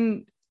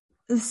trine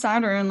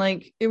Saturn,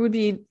 like it would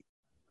be,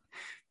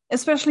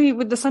 especially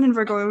with the Sun in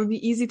Virgo, it would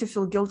be easy to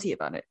feel guilty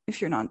about it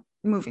if you're not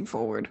moving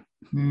forward.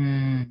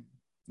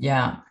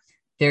 Yeah,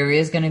 there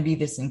is going to be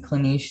this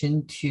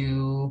inclination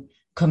to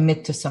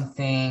commit to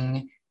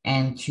something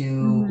and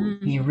to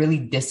be really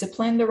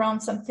disciplined around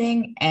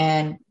something.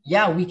 And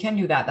yeah, we can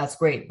do that. That's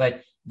great.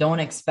 But don't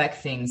expect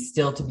things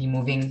still to be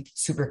moving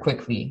super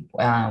quickly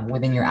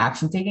within your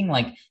action taking.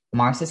 Like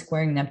Mars is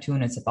squaring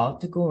Neptune, it's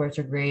about to go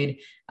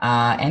retrograde,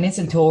 and it's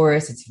in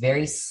Taurus. It's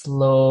very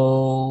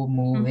slow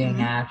moving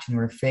action.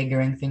 We're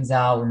figuring things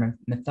out. We're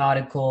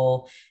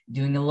methodical,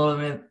 doing a little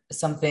bit of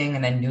something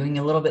and then doing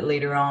a little bit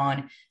later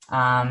on.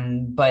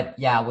 But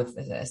yeah, with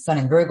Sun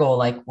in Virgo,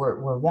 like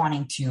we're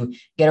wanting to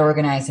get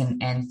organized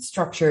and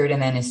structured,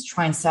 and then it's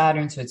trine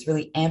Saturn, so it's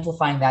really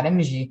amplifying that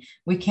energy.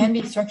 We can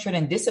be structured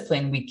and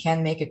disciplined. We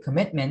can make a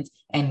commitment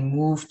and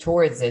move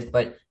towards it,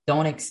 but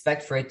don't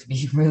expect for it to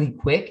be really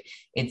quick.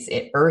 It's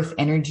Earth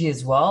energy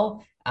as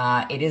well.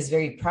 It is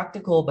very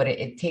practical, but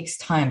it takes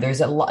time.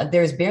 There's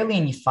barely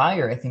any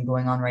fire, I think,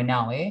 going on right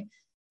now.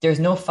 There's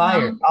no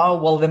fire.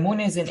 Oh, well, the moon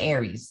is in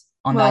Aries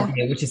on that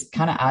day, which is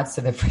kind of adds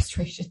to the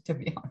frustration, to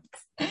be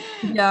honest.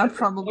 Yeah,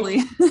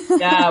 probably.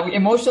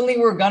 Emotionally,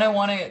 we're gonna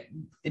want to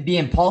be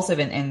impulsive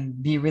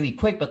and be really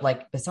quick, but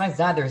like besides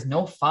that, there's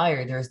no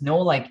fire, there's no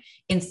like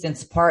instant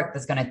spark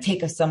that's gonna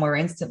take us somewhere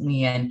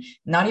instantly, and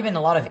not even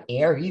a lot of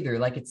air either.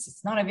 Like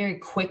it's not a very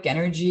quick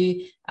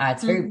energy.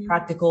 It's very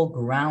practical,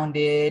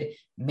 grounded.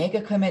 Make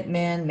a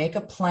commitment, make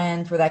a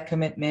plan for that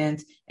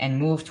commitment, and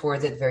move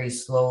towards it very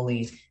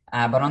slowly.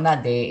 But on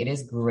that day, it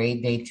is a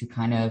great day to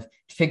kind of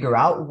figure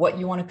out what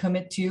you want to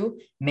commit to,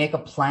 make a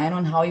plan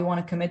on how you want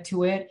to commit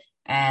to it,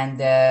 and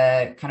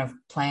kind of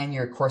plan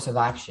your course of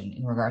action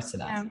in regards to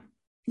that. Yeah.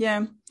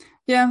 Yeah.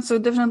 Yeah. So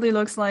it definitely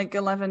looks like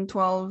 11,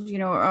 12,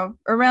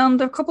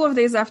 around a couple of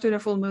days after the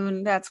full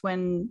moon, that's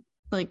when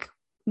like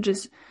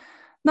just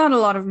not a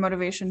lot of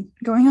motivation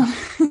going on.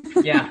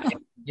 Yeah,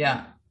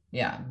 yeah,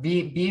 yeah.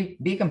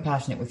 Be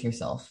compassionate with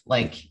yourself.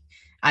 Like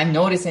I've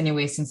noticed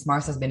anyway, since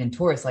Mars has been in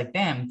Taurus, like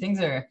damn, things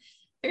are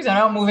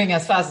not moving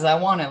as fast as I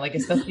want it. Like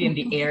especially in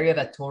the area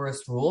that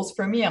Taurus rules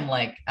for me, I'm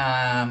like,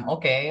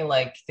 okay,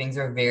 like things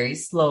are very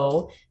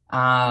slow,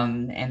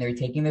 and they're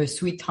taking their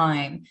sweet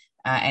time.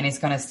 And it's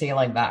gonna stay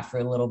like that for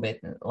a little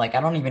bit. Like I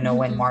don't even know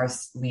when Mhm.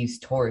 Mars leaves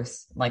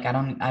Taurus. Like I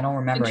don't In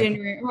remember. I think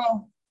January.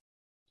 Well,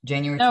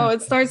 January no,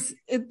 20.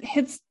 it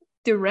hits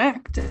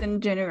direct in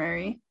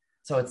January.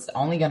 So it's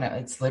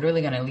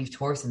literally gonna leave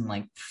Taurus in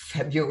like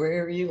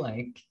February,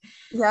 like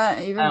Yeah, I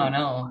don't even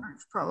know,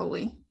 March,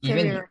 probably. even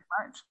February,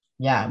 March.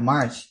 yeah,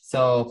 March.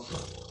 So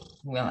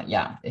well,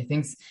 yeah, I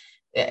think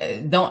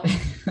don't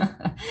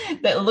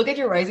look at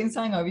your rising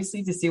sign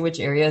obviously to see which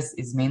areas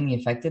is mainly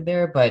affected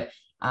there, but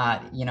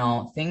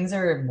things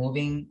are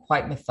moving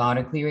quite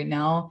methodically right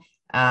now,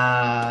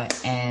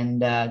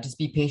 and just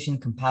be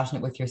patient,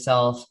 compassionate with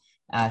yourself.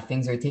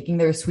 Things are taking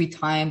their sweet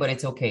time, but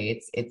it's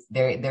okay. It's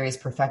there is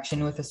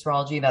perfection with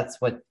astrology. That's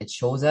what it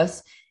shows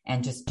us,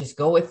 and just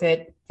go with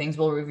it. Things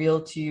will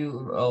reveal to you,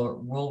 or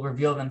will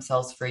reveal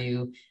themselves for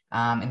you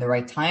in the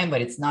right time,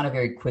 but it's not a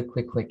very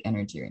quick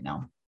energy right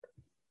now.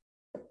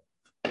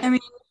 I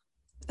mean,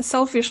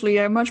 selfishly,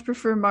 I much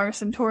prefer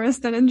Mars and Taurus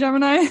than in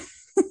Gemini.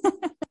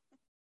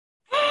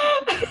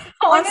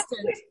 Honestly,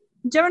 Constant.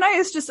 Gemini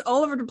is just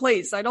all over the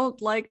place. I don't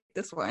like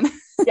this one.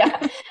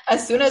 yeah.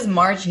 As soon as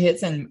March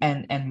hits and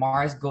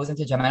Mars goes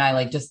into Gemini,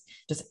 like just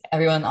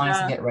everyone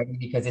honestly Yeah. get ready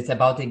because it's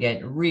about to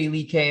get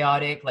really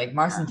chaotic. Like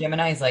Mars and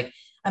Gemini is like,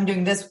 I'm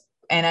doing this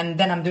and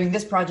then I'm doing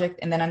this project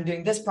and then I'm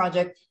doing this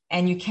project,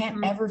 and you can't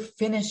Mhm. ever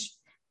finish.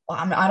 Well,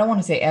 I don't want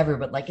to say ever,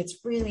 but like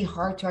it's really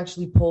hard to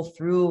actually pull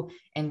through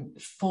and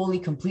fully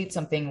complete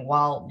something.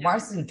 While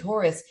Mars is in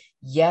Taurus,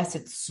 yes,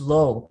 it's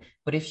slow,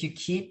 but if you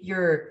keep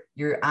your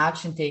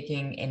action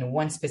taking in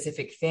one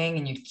specific thing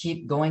and you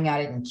keep going at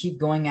it and keep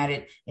going at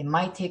it, it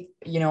might take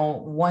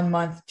 1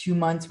 month, 2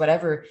 months,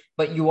 whatever,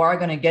 but you are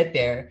going to get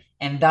there,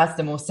 and that's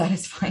the most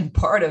satisfying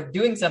part of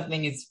doing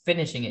something, is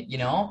finishing it.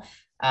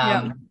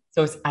 Yeah.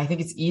 So I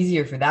think it's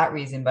easier for that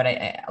reason, but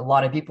a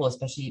lot of people,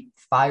 especially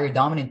fire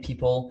dominant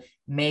people,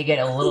 may get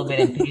a little bit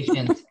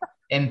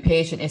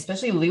impatient,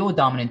 especially Leo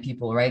dominant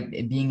people, right?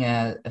 Being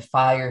a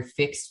fire,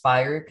 fixed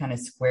fire, kind of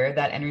square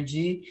that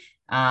energy.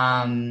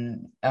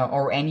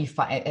 Or any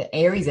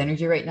Aries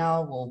energy right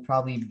now will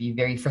probably be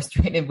very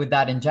frustrated with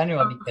that in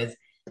general, because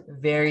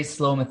very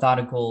slow,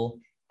 methodical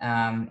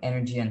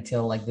energy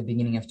until like the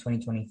beginning of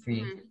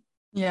 2023. Mhm.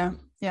 Yeah.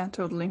 Yeah,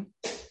 totally.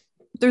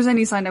 If there's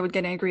any sign I would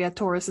get angry at,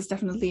 Taurus is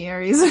definitely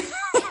Aries.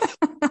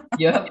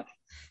 Yep.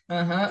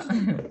 Uh-huh.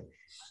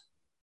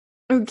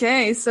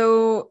 Okay,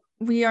 so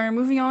we are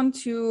moving on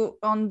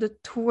the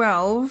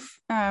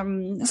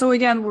 12th. So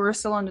again, we're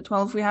still on the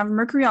 12th. We have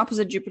Mercury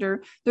opposite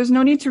Jupiter. There's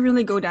no need to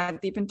really go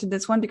that deep into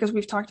this one because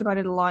we've talked about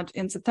it a lot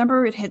in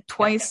September. It hit Yep.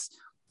 twice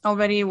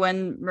already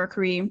when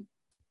Mercury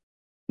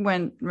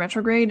went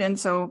retrograde, and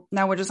so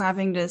now we're just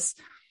having this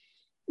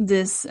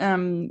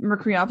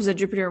Mercury opposite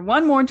Jupiter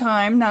one more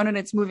time. Now that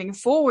it's moving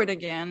forward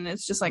again,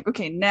 it's just like,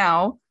 okay,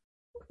 now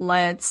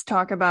let's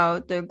talk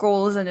about the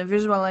goals and the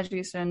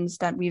visualizations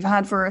that we've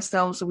had for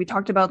ourselves. So we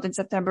talked about in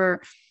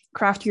September,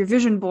 craft your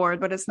vision board,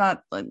 but it's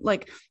not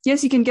like,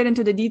 yes, you can get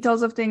into the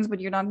details of things, but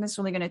you're not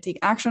necessarily going to take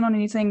action on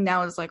anything.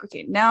 Now it's like,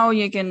 okay, now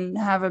you can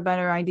have a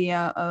better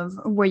idea of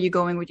where you're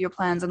going with your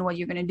plans and what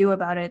you're going to do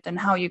about it and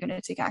how you're going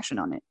to take action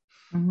on it.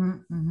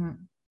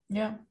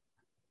 Yeah.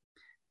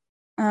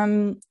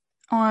 Um,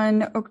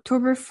 on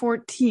October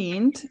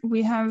 14th,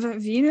 we have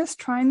Venus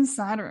trine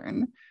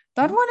Saturn.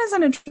 That one is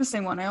an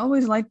interesting one. I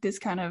always like this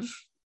kind of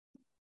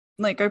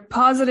like a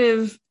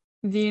positive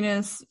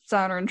Venus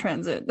Saturn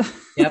transit.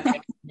 Yep.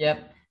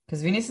 Yep.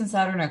 Because Venus and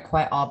Saturn are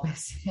quite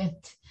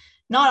opposite.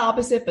 Not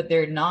opposite, but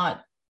they're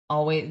not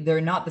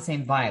the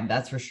same vibe,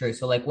 that's for sure.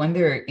 So like when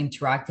they're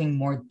interacting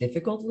more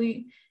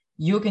difficultly,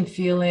 you can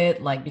feel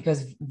it, like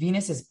because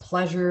Venus is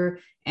pleasure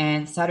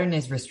and Saturn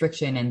is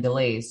restriction and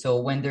delay.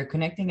 So when they're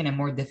connecting in a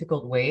more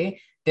difficult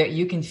way, that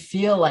you can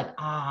feel like,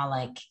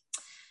 like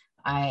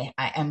I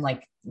am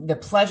like the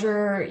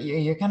pleasure,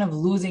 you're kind of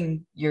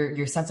losing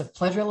your sense of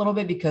pleasure a little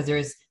bit, because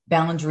there's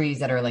boundaries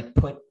that are like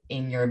put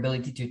in your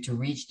ability to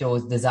reach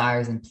those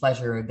desires and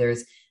pleasure.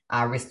 There's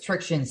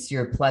restrictions to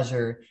your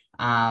pleasure.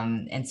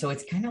 And so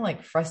it's kind of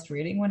like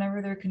frustrating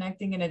whenever they're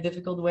connecting in a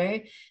difficult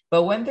way.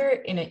 But when they're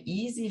in an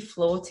easy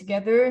flow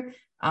together,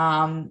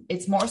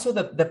 it's more so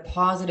the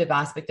positive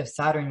aspect of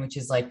Saturn, which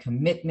is like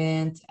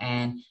commitment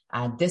and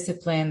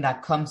discipline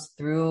that comes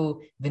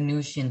through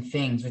Venusian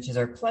things, which is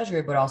our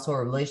pleasure, but also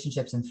our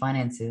relationships and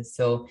finances.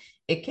 So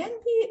it can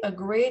be a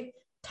great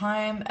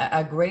time,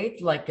 a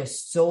great, like a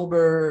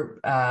sober,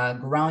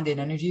 grounded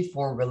energy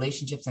for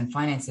relationships and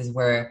finances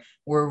where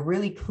we're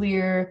really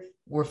clear,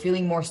 we're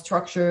feeling more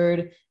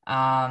structured,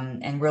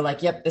 and we're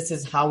like, yep, this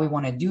is how we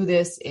want to do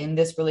this in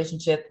this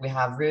relationship. We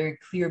have very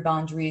clear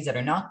boundaries that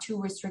are not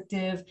too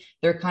restrictive.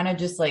 They're kind of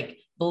just like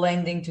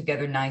blending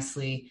together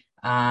nicely.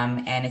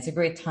 And it's a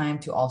great time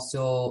to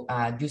also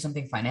do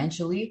something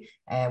financially,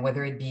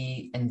 whether it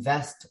be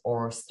invest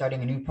or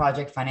starting a new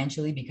project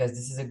financially, because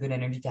this is a good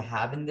energy to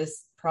have in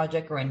this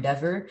project or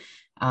endeavor.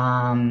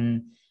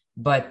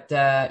 But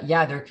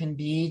yeah, there can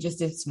be just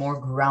this more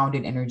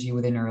grounded energy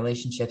within our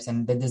relationships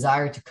and the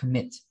desire to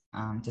commit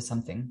to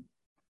something.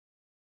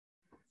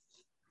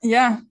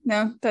 Yeah,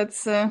 no,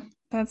 that's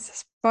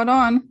spot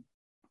on.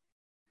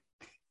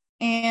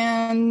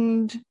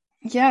 And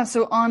yeah,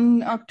 so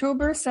on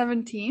October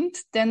 17th,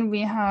 then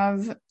we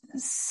have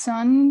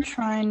Sun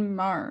trine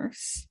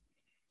Mars.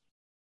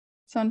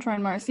 Sun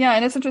trine Mars. Yeah,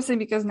 and it's interesting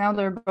because now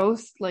they're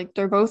both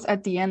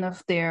at the end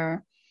of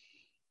their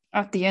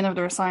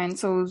sign.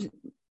 So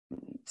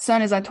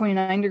Sun is at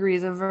 29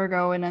 degrees of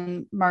Virgo, and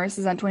then Mars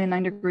is at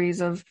 29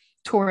 degrees of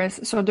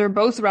Taurus. So they're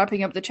both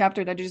wrapping up the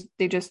chapter that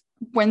they just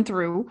went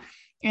through.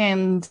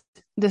 And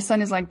the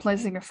Sun is like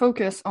placing a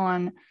focus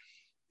on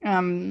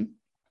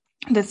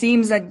the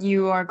themes that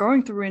you are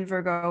going through in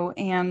Virgo,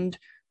 and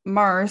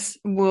Mars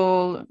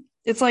will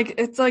it's like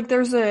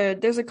there's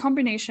a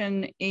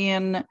combination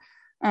in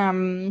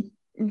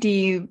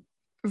the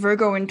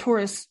Virgo and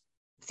Taurus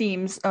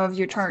themes of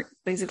your chart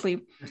basically.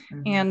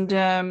 Mhm. And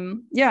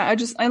yeah,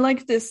 I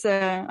like this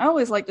I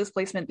always like this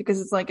placement because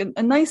it's like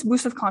a nice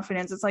boost of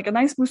confidence. It's like a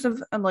nice boost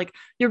of like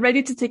you're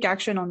ready to take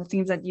action on the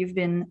themes that you've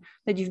been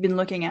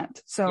looking at.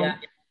 So Yeah.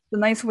 it's a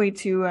nice way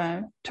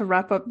to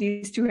wrap up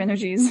these two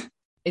energies.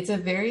 It's a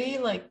very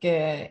like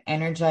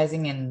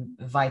energizing and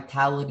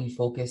vitality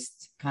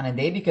focused kind of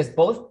day because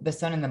both the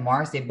sun and the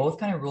Mars, they both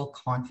kind of rule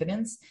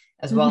confidence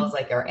as well as Mhm.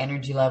 like our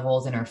energy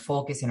levels and our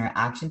focus and our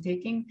action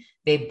taking.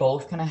 They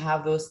both kind of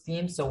have those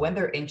themes. So when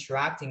they're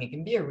interacting, it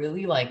can be a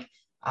really like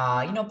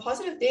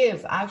positive day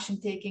of action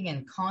taking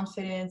and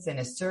confidence and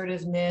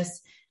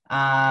assertiveness.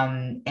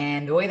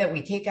 And the way that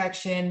we take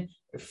action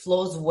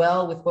flows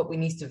well with what we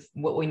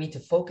need to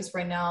focus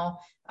right now.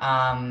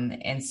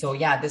 And so,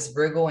 yeah, this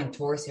Virgo and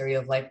Taurus area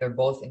of life, they're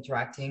both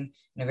interacting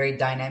in a very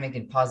dynamic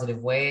and positive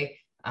way.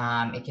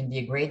 It can be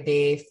a great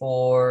day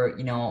for,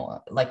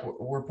 like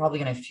we're probably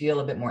going to feel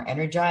a bit more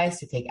energized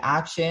to take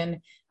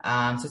action.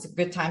 So it's a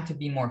good time to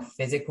be more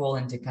physical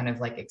and to kind of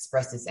like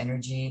express this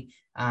energy.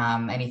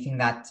 Anything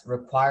that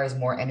requires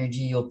more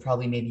energy, you'll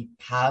probably maybe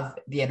have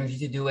the energy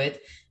to do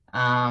it.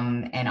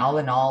 And all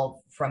in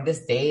all, from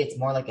this day, it's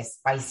more like a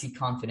spicy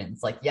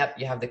confidence. Like, yep,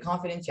 you have the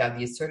confidence, you have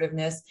the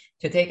assertiveness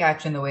to take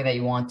action the way that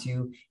you want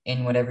to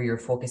in whatever you're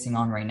focusing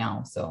on right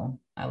now. So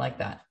I like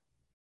that.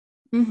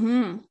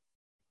 Mhm.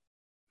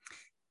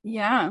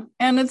 Yeah,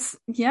 and it's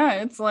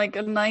like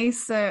a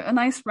nice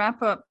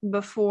wrap up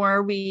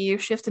before we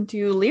shift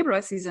into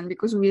Libra season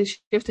because we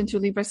shift into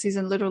Libra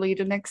season literally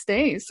the next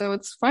day. So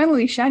it's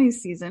finally shiny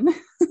season.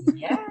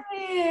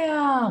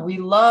 Yeah, we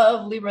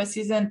love Libra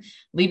season.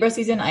 Libra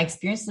season, I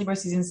experienced Libra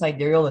season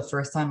sidereal the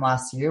first time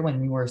last year when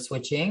we were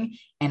switching.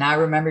 And I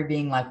remember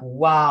being like,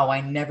 wow,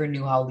 I never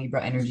knew how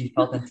Libra energy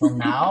felt until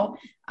now.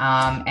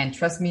 And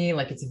trust me,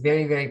 like it's a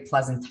very, very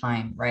pleasant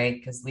time, right?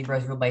 Because Libra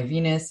is ruled by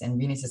Venus and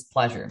Venus is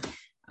pleasure.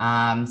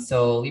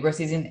 So Libra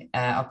season,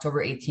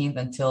 October 18th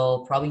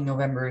until probably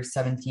November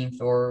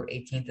 17th or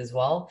 18th as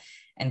well.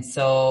 And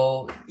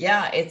so,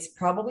 yeah, it's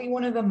probably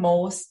one of the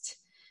most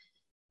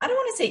I don't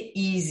want to say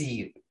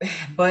easy,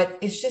 but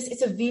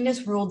it's a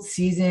Venus ruled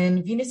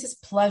season. Venus is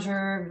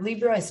pleasure.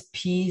 Libra is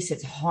peace.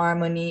 It's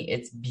harmony.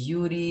 It's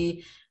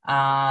beauty.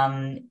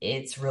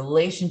 It's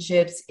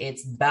relationships.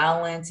 It's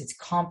balance. It's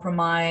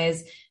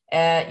compromise.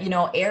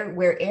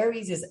 Where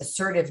Aries is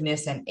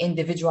assertiveness and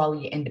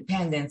individuality,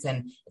 independence,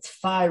 and it's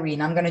fiery,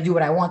 and I'm gonna do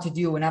what I want to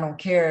do, and I don't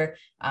care,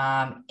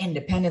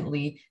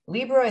 independently.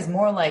 Libra is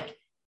more like,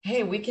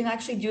 hey, we can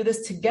actually do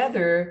this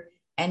together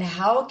and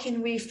how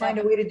can we find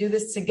a way to do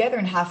this together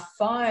and have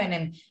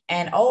fun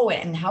and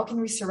how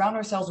can we surround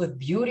ourselves with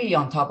beauty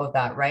on top of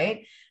that,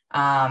 right?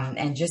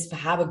 And just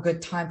have a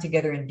good time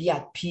together and be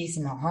at peace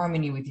and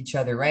harmony with each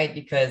other, right?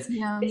 Because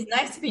Yeah. it's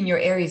nice to be in your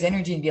Aries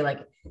energy and be like,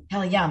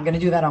 hell yeah, I'm gonna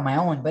do that on my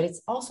own. But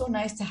it's also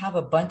nice to have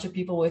a bunch of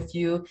people with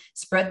you,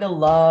 spread the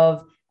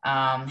love,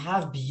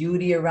 have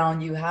beauty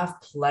around you,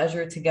 have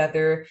pleasure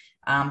together.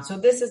 So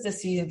this is the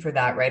season for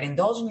that, right?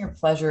 Indulge in your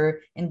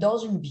pleasure,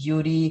 indulge in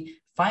beauty,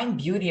 find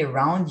beauty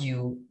around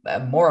you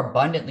more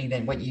abundantly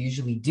than what you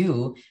usually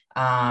do.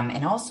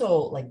 And also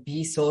like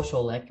be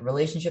social, like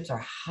relationships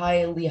are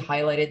highly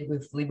highlighted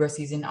with Libra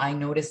season. I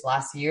noticed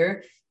last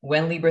year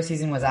when Libra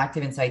season was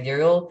active in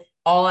sidereal,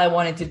 all I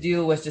wanted to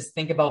do was just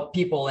think about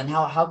people and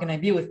how can I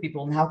be with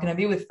people and how can I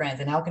be with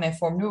friends and how can I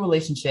form new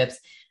relationships.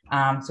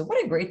 So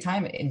what a great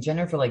time in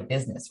general for like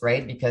business,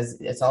 right? Because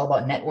it's all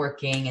about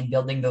networking and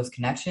building those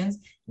connections.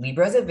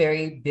 Libra is a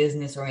very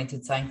business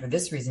oriented sign for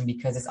this reason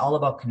because it's all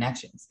about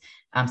connections.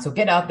 So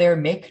get out there,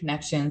 make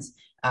connections,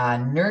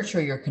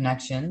 nurture your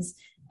connections,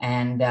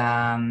 and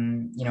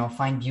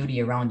find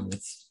beauty around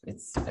you.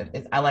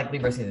 I like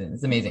Libra season.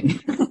 It's amazing.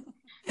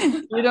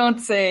 You don't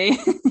say.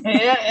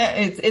 Yeah,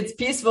 it's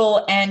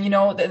peaceful, and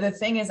the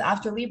thing is,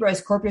 after Libra is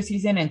Scorpio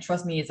season, and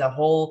trust me, it's a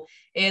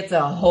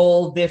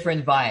whole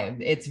different vibe.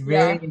 It's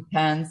very Yeah.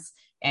 intense,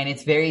 and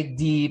it's very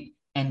deep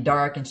and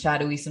dark and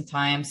shadowy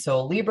sometimes.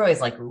 So Libra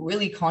is like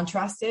really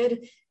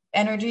contrasted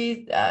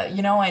energy,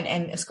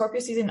 and Scorpio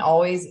season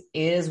always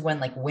is when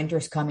like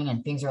winter's coming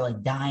and things are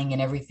like dying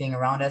and everything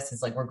around us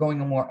is like we're going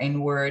more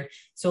inward.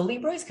 So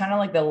Libra is kind of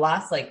like the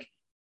last like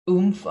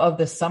oomph of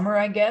the summer,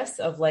 I guess,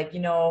 of like,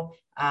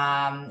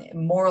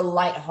 more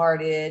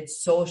lighthearted,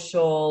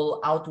 social,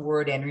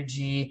 outward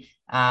energy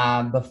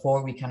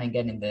before we kind of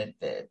get in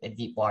the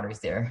deep waters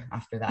there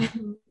after that.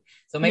 Mhm.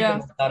 So make the Yeah.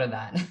 most out of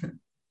that.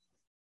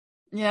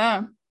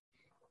 Yeah.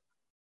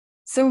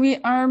 So we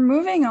are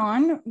moving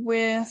on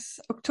with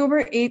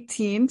October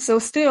 18th. So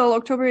still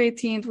October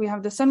 18th, we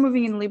have the sun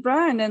moving in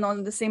Libra. And then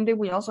on the same day,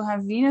 we also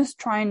have Venus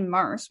trine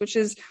Mars, which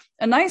is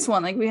a nice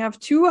one. Like we have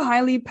two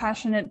highly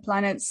passionate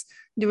planets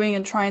doing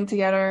a trine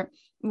together.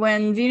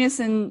 When Venus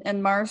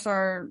and Mars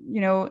are,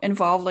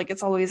 involved, like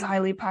it's always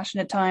highly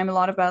passionate time, a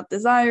lot about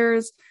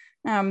desires.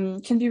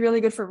 Can be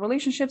really good for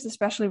relationships,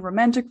 especially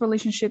romantic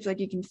relationships. Like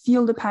you can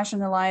feel the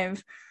passion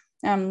alive.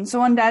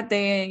 So on that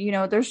day,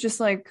 there's just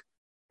like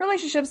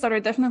relationships that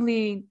are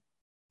definitely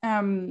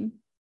um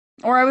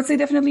or I would say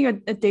definitely a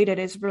day that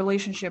is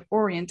relationship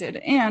oriented,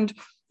 and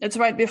it's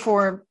right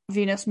before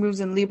Venus moves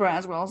in Libra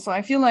as well. So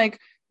I feel like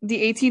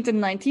the 18th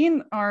and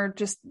 19th are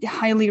just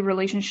highly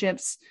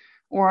relationships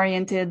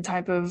oriented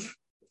type of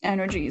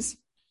energies.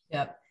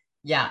 Yep.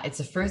 Yeah, it's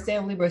the first day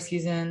of Libra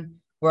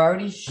season. We're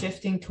already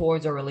shifting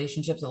towards our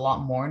relationships a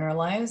lot more in our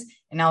lives.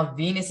 And now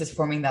Venus is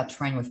forming that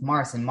trine with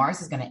Mars, and Mars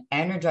is going to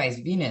energize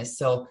Venus.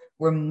 So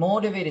we're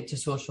motivated to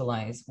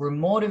socialize. We're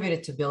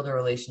motivated to build our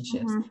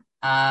relationships.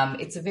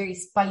 Mhm. It's a very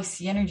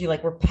spicy energy.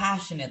 Like we're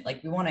passionate.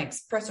 Like we want to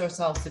express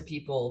ourselves to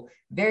people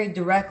very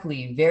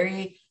directly,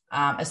 very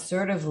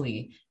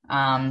assertively.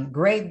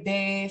 Great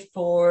day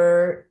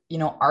for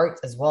art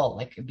as well,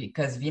 like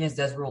because Venus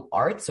does rule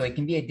art, so it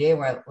can be a day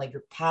where like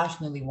you're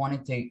passionately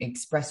wanting to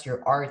express your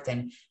art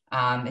and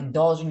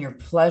indulge in your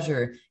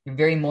pleasure. You're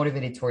very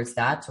motivated towards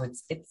that, so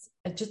it's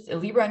just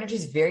Libra energy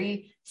is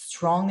very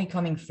strongly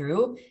coming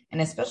through, and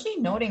especially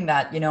noting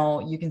that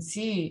you can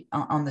see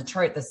on the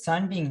chart the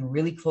sun being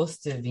really close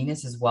to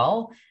Venus as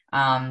well.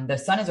 The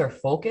sun is our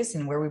focus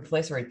and where we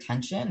place our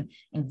attention,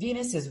 and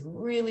Venus is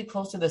really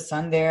close to the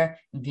sun there.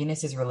 And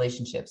Venus is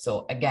relationships.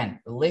 So again,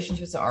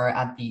 relationships are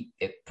at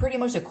pretty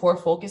much the core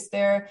focus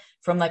there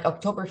from like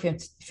October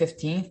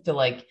 15th to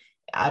like,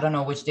 I don't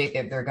know which date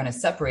they're going to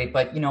separate,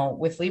 but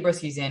with Libra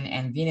season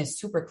and Venus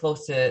super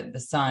close to the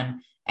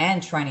sun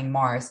and trining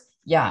Mars,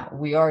 yeah,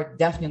 we are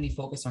definitely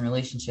focused on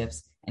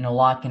relationships, and a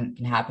lot can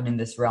happen in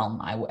this realm.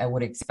 I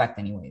would expect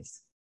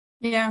anyways.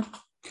 Yeah.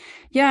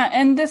 Yeah,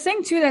 and the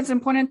thing too that's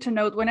important to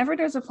note, whenever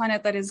there's a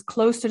planet that is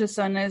close to the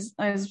sun, as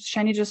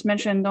Shani just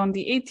mentioned, on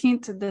the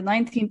 18th, the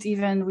 19th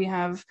even, we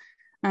have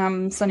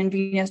Sun and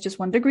Venus just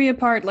 1 degree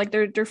apart. Like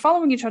they're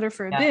following each other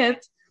for a Yeah,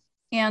 bit.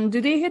 And do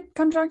they hit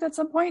conjunct at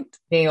some point?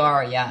 they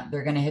are. Yeah,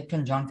 they're going to hit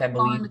conjunct, I On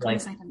believe. the Like,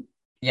 22nd.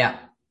 yeah,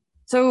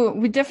 So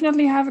we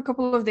definitely have a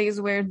couple of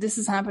days where this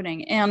is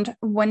happening. And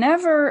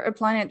whenever a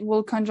planet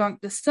will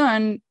conjunct the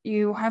sun,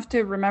 you have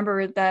to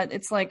remember that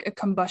it's like a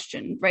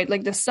combustion, right?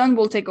 Like the sun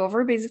will take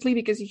over basically,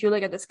 because if you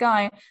look at the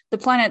sky, the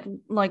planet,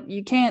 like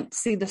you can't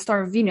see the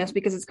star Venus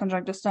because it's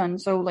conjunct the sun.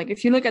 So like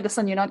if you look at the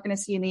sun, you're not going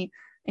to see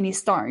any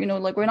star,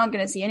 like we're not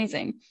going to see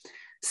anything.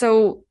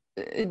 So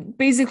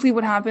basically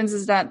what happens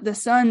is that the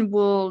sun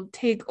will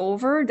take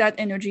over that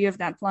energy of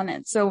that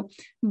planet. So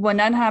when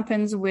that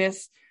happens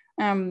with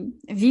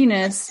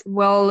Venus,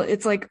 well,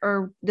 it's like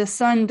the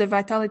sun, the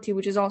vitality,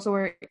 which is also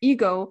our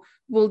ego,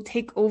 will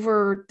take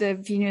over the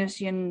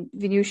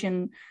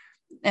Venusian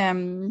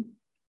um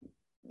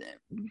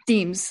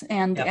themes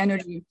and yeah.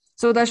 energy.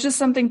 So that's just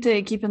something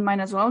to keep in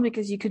mind as well,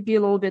 because you could be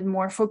a little bit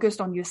more focused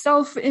on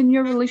yourself in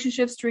your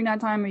relationships during that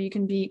time, or you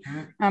can be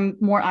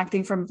Mhm. more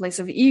acting from a place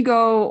of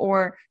ego,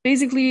 or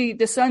basically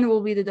the sun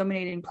will be the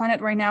dominating planet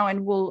right now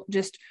and will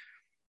just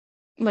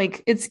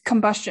like it's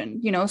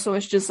combustion, so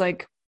it's just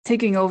like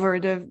taking over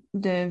the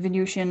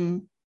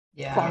Venusian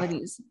Yeah.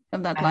 qualities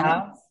of that I planet.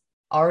 have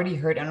already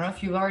heard, I don't know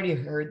if you've already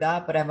heard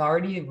that, but I've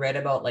already read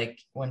about like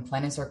when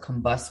planets are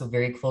combust so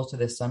very close to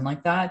the sun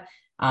like that.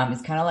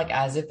 It's kind of like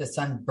as if the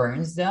sun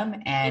burns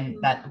them, and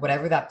Mhm. that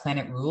whatever that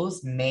planet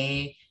rules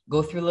may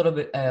go through a little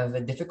bit of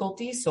a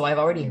difficulty. So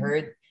I've already Mhm.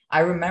 heard, I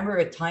remember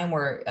a time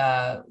where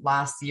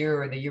last year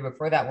or the year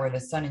before that where the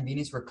sun and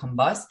Venus were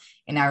combust.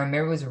 And I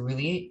remember it was a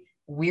really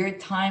weird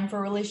time for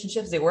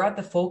relationships. They were at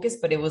the focus,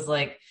 but it was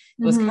like,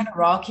 it was kind Mhm. of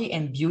rocky,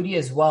 and beauty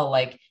as well.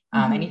 Like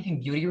Mhm. anything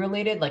beauty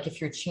related, like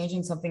if you're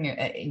changing something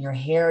in your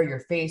hair,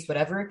 your face,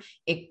 whatever,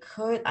 it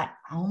could, I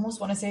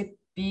almost want to say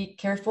be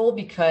careful,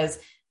 because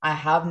I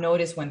have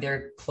noticed when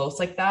they're close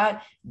like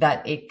that,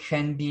 that it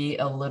can be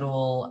a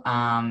little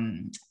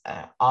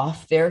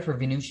off there for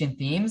Venusian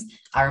themes.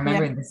 I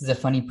remember, Yeah. and this is a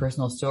funny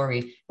personal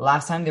story,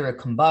 last time they were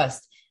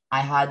combust, I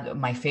had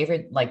my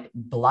favorite like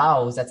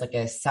blouse that's like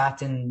a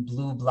satin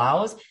blue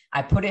blouse.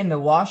 I put it in the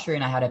washer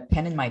and I had a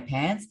pen in my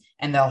pants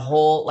and the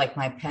whole like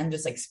my pen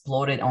just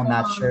exploded on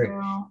that Oh shirt.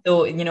 no.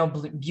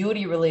 So,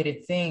 beauty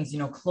related things,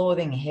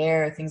 clothing,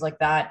 hair, things like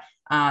that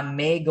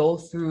may go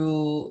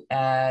through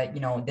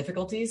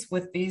difficulties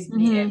with these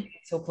being Mm-hmm.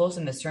 so close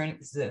and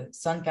the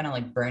sun kind of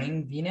like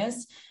burning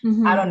Venus. I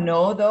Mm-hmm. don't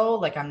know though,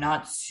 like I'm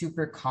not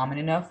super common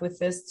enough with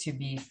this to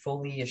be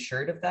fully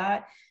assured of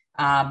that.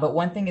 But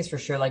one thing is for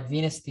sure, like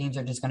Venus themes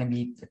are just going to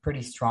be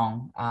pretty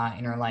strong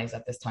in our lives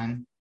at this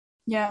time.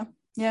 Yeah.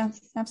 Yeah,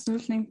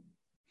 absolutely.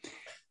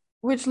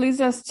 Which leads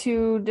us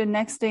to the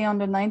next day on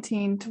the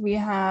 19th, we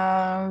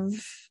have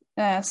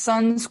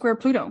Sun square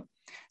Pluto.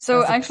 So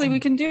That's the actually, we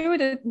can do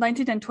it at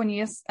 19th and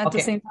 20th at the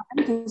okay. same time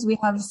because we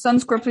have Sun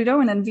square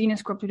Pluto and then Venus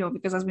square Pluto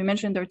because, as we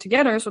mentioned, they're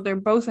together. So they're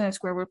both in a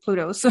square with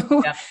Pluto. So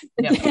Yep.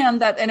 Yep. again,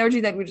 that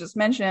energy that we just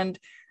mentioned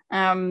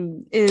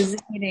is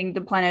hitting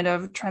the planet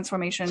of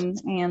transformation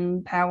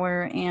and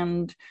power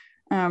and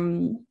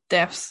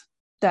depth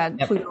that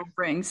Yep. Pluto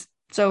brings.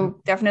 So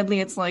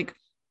definitely, it's like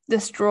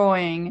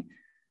destroying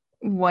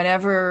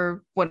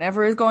whatever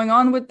is going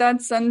on with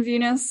that Sun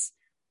Venus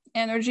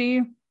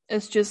energy.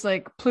 It's just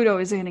like Pluto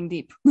is hitting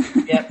deep.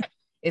 Yep.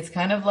 It's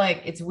kind of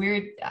like it's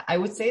weird. I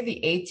would say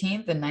the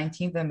 18th, the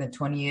 19th, and the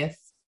 20th,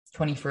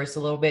 21st a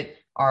little bit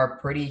are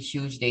pretty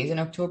huge days in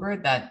October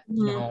that,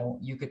 Mhm.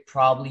 you could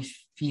probably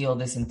feel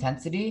this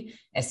intensity,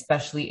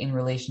 especially in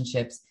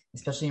relationships,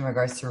 especially in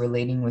regards to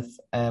relating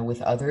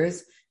with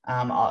others.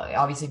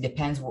 Obviously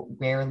depends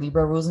where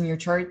Libra rules in your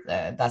chart.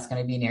 That's going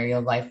to be an area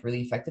of life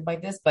really affected by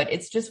this, but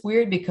it's just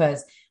weird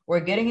because we're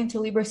getting into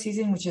Libra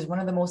season, which is one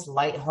of the most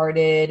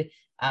lighthearted,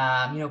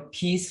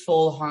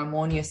 peaceful,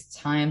 harmonious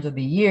times of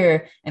the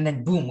year. And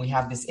then boom, we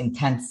have this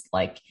intense,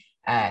 like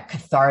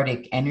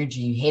cathartic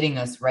energy hitting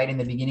us right in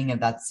the beginning of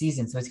that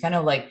season. So it's kind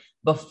of like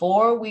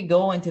before we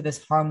go into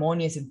this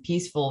harmonious and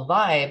peaceful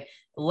vibe,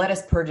 let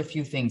us purge a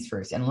few things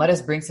first and let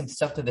us bring some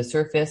stuff to the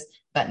surface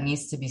that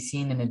needs to be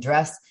seen and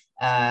addressed.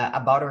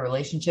 About our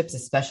relationships,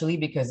 especially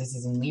because this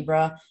is in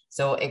Libra.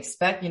 So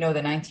expect, the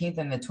 19th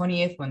and the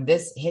 20th when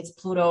this hits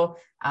Pluto,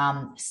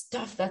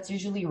 stuff that's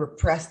usually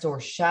repressed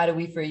or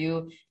shadowy for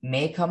you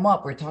may come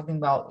up. We're talking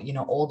about,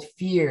 old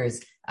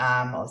fears,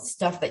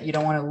 stuff that you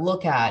don't want to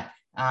look at.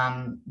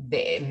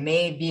 They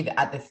may be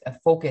at the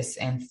focus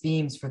and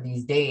themes for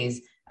these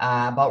days.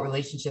 About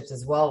relationships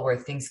as well, where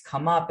things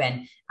come up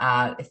and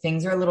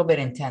things are a little bit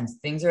intense.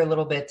 Things are a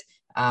little bit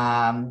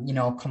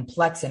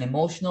complex and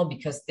emotional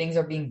because things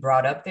are being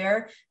brought up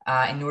there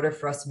in order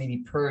for us to maybe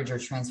purge or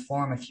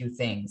transform a few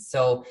things.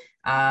 So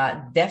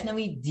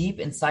definitely deep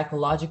and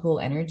psychological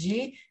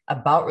energy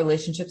about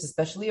relationships,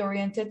 especially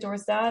oriented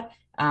towards that.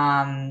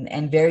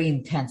 And very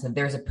intense. And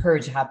there's a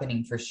purge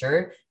happening for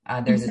sure.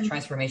 There's a Mhm.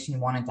 transformation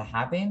wanting to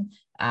happen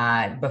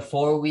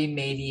before we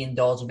maybe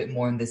indulge a bit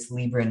more in this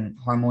Libra and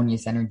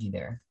harmonious energy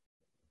there.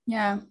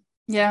 Yeah.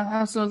 Yeah,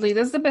 absolutely.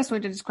 That's the best way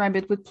to describe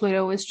it with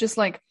Pluto. It's just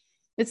like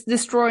it's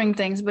destroying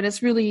things, but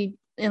it's really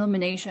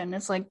elimination.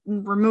 It's like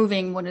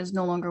removing what is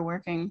no longer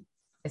working.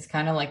 It's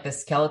kind of like the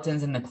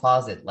skeletons in the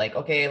closet. Like,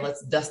 okay,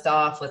 let's dust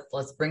off.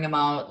 Let's bring them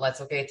out.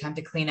 Okay, time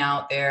to clean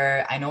out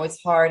there. I know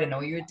it's hard. I know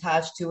you're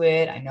attached to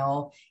it. I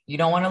know you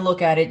don't want to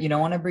look at it. You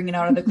don't want to bring it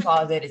out of the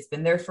closet. It's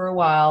been there for a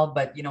while,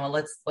 but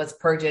let's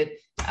purge it.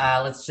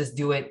 Let's just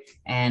do it.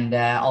 And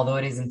although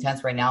it is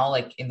intense right now,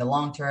 like in the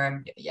long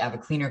term, you have a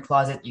cleaner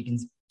closet. You can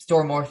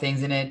store more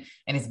things in it,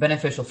 and it's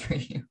beneficial for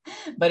you.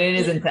 But it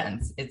is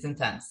intense. It's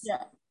intense.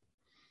 Yeah.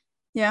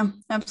 Yeah,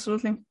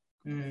 absolutely.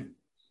 Mm.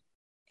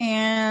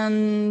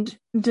 And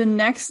the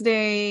next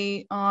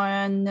day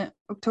on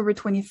October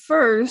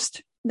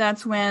 21st,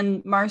 that's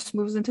when Mars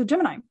moves into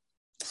Gemini.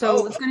 So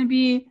Oh. it's going to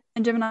be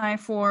in Gemini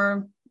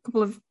for a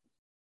couple of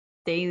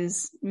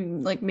days,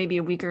 like maybe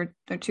a week or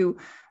two.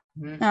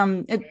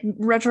 Mhm. It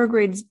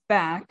retrogrades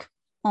back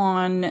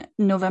on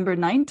November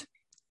 9th.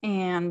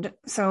 And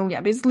so,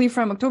 yeah, basically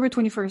from October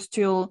 21st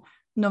till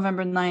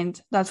November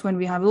 9th, that's when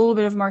we have a little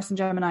bit of Mars and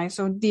Gemini.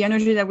 So the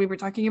energy that we were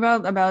talking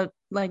about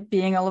like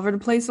being all over the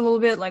place a little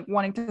bit, like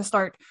wanting to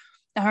start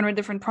 100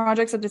 different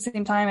projects at the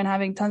same time and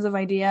having tons of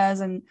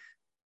ideas and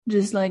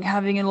just like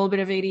having a little bit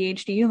of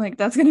ADHD, like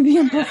that's going to be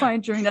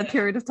amplified during that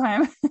period of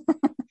time.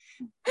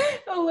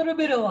 A lot of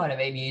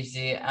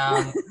ADHD.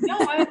 You know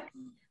what?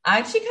 I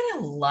actually kind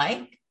of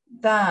like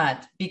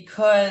that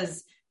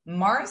because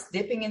Mars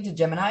dipping into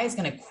Gemini is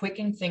going to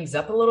quicken things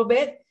up a little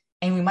bit.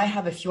 And we might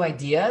have a few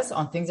ideas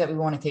on things that we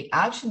want to take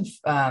action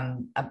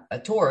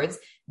towards,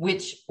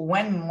 which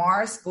when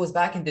Mars goes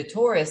back into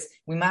Taurus,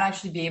 we might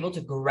actually be able to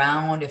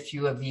ground a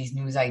few of these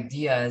news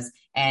ideas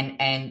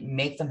and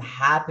make them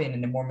happen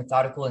in a more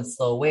methodical and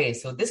slow way.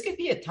 So this could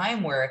be a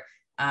time where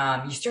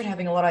you start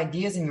having a lot of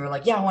ideas and you're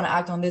like, yeah, I want to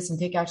act on this and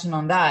take action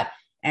on that.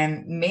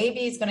 And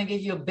maybe it's going to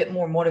give you a bit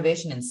more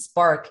motivation and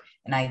spark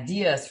and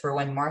ideas for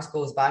when Mars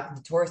goes back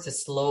into Taurus to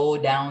slow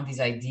down these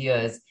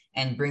ideas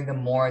and bring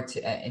them more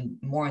to and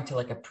more into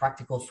like a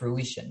practical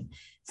fruition.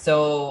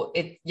 So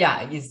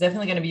it's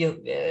definitely going to be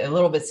a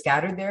little bit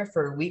scattered there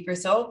for a week or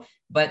so,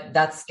 but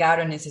that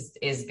scatterness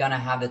is going to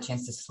have the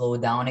chance to slow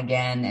down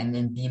again and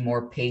then be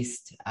more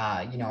paced,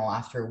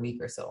 after a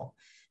week or so.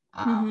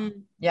 Mm-hmm.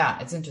 Yeah,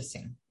 it's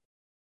interesting.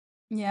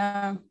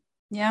 Yeah.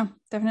 Yeah,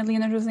 definitely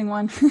an interesting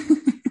one.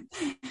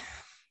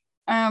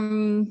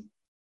 Um,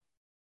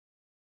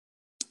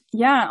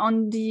 yeah,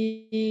 on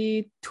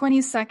the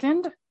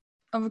 22nd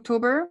of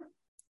October,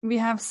 we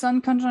have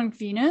Sun conjunct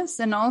Venus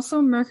and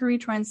also Mercury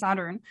trine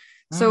Saturn.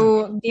 Mm.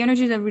 So the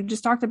energy that we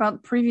just talked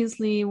about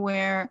previously,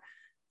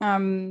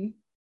 um,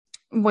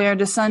 where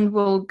the Sun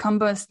will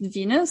combust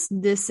Venus,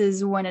 this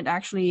is when it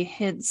actually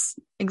hits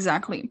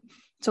exactly.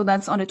 So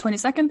that's on the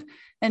 22nd.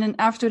 And then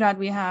after that,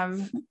 we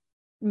have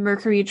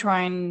Mercury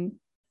trine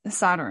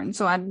Saturn.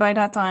 So by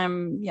that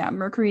time, yeah,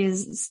 Mercury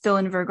is still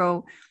in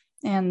Virgo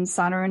and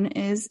Saturn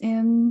is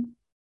in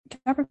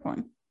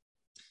Capricorn.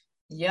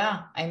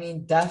 Yeah, I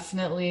mean,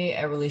 definitely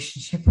a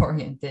relationship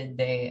oriented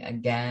day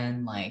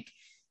again. Like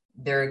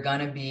they're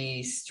gonna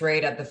be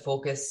straight at the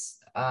focus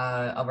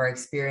of our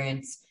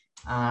experience.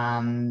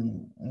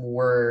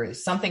 Where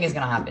something is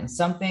gonna happen,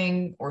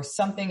 something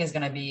is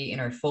gonna be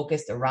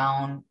focused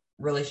around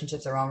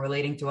relationships, around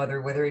relating to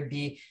other, whether it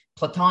be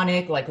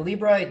platonic, like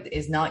Libra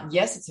is not.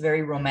 Yes, it's a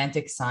very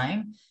romantic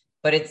sign,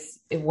 but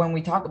when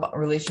we talk about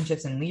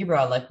relationships in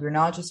Libra, like we're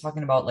not just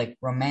talking about like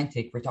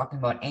romantic. We're talking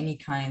about any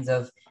kinds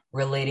of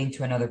relating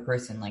to another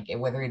person, like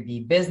whether it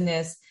be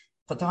business,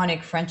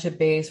 platonic, friendship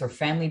based, or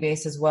family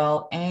based as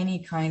well.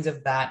 Any kinds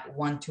of that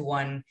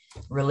one-to-one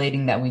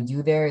relating that we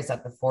do there is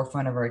at the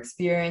forefront of our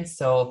experience.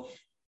 So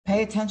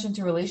pay attention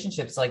to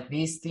relationships. Like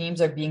these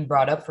themes are being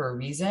brought up for a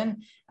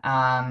reason.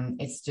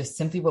 It's just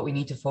simply what we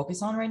need to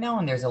focus on right now.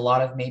 And there's a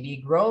lot of maybe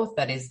growth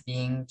that is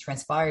being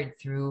transpired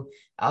through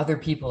other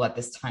people at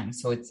this time.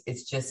 So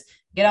it's just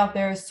get out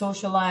there,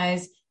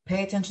 socialize,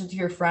 pay attention to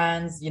your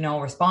friends,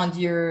 respond to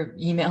your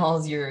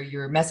emails,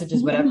 your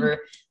messages, whatever.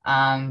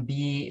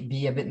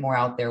 Be a bit more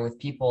out there with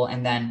people.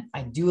 And then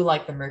I do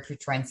like the Mercury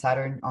trine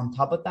Saturn on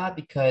top of that,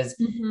 because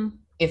Mm-hmm.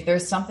 if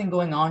there's something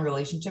going on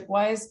relationship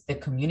wise, the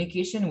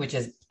communication, which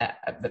is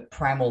the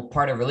primal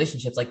part of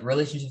relationships, like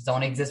relationships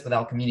don't exist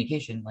without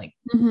communication. Like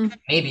Mm-hmm.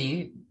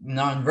 maybe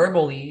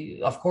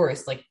non-verbally, of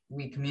course, like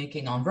we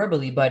communicate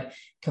non-verbally, but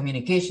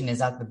communication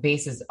is at the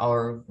basis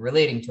of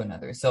relating to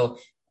another. So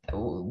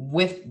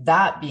with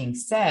that being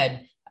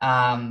said,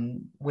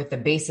 with the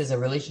basis of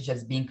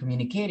relationships being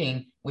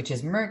communicating, which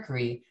is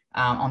Mercury,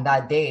 on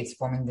that day, it's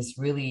forming this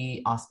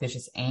really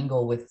auspicious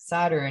angle with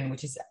Saturn,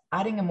 which is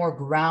adding a more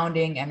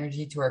grounding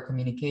energy to our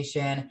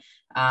communication.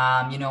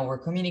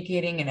 We're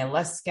communicating in a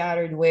less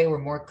scattered way. We're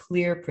more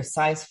clear,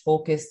 precise,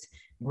 focused,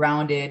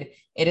 grounded.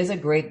 It is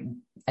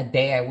a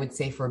day, I would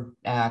say, for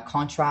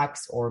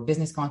contracts or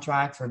business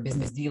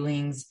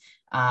dealings,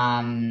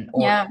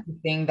 or Yeah.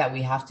 anything that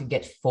we have to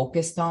get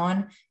focused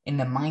on in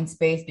the mind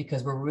space,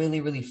 because we're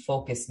really, really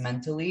focused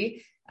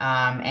mentally.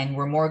 And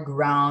we're more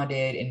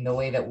grounded in the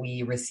way that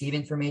we receive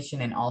information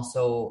and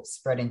also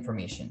spread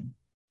information.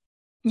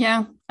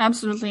 Yeah,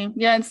 absolutely.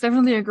 Yeah, it's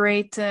definitely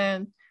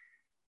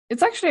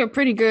it's actually a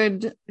pretty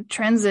good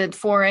transit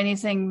for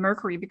anything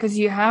Mercury because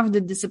you have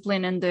the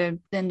discipline and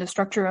the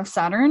structure of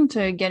Saturn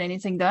to get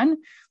anything done,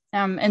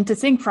 and to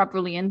think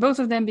properly. And both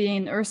of them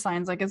being earth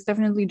signs, like it's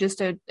definitely just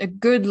a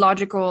good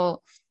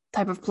logical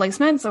type of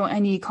placement. So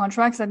any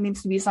contracts that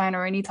needs to be signed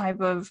or any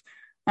type of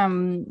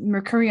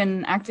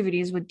Mercurian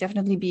activities would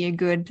definitely be a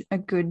good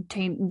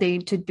day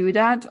to do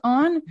that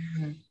on.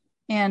 Mhm.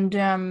 And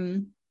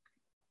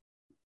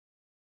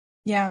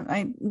yeah,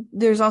 I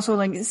there's also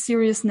like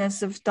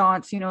seriousness of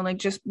thoughts, like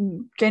just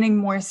getting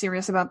more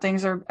serious about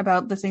things or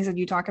about the things that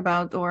you talk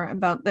about or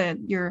about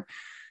your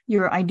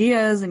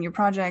ideas and your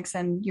projects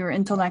and your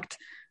intellect.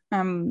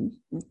 Um,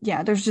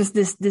 yeah, there's just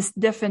this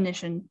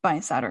definition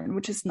by Saturn,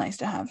 which is nice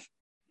to have.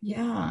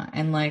 Yeah,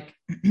 and like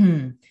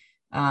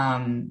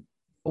um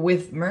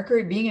with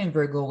Mercury being in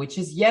Virgo, which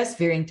is yes,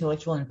 very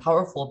intellectual and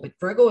powerful, but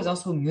Virgo is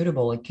also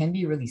mutable. It can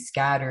be really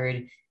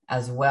scattered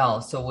as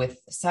well. So with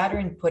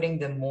Saturn putting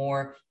the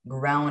more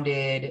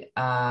grounded,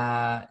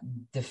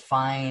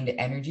 defined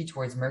energy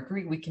towards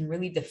Mercury, we can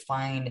really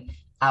define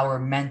our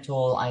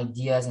mental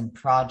ideas and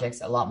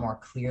projects a lot more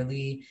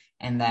clearly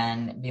and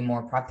then be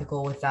more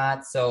practical with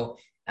that. So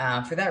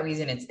for that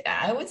reason,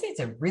 I would say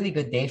it's a really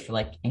good day for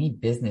like any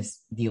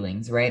business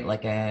dealings, right?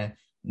 Like a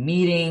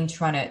meeting,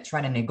 trying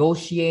to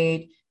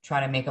negotiate, try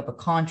to make up a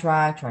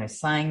contract, try to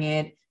sign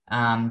it,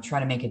 try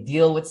to make a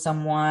deal with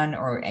someone,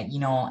 or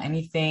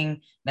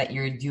anything that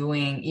you're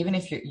doing, even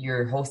if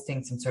you're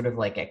hosting some sort of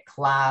like a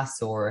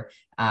class or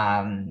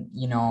like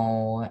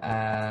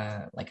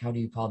how do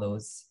you call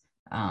those?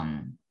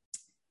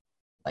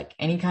 Like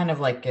any kind of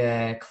like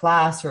a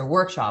class or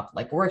workshop,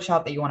 like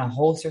workshop that you want to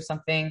host or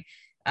something.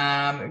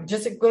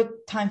 Just a good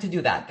time to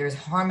do that. There's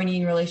harmony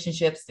in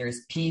relationships,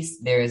 there's peace,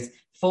 there's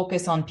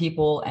focus on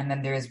people, and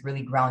then there's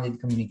really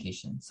grounded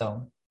communication.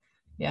 So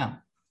yeah.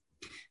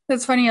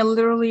 That's funny. I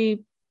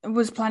literally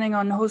was planning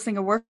on hosting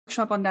a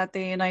workshop on that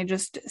day, and I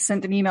just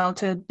sent an email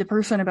to the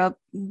person about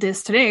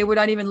this today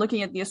without even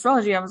looking at the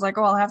astrology. I was like,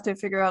 oh, I'll have to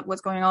figure out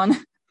what's going on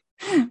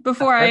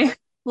before I Perfect.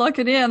 lock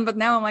it in. But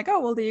now I'm like, oh,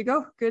 well, there you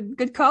go.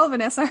 Good call,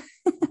 Vanessa.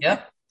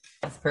 Yep,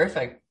 that's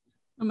perfect.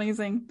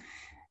 Amazing.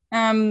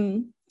 Yeah,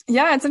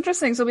 it's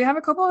interesting. So we have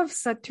a couple of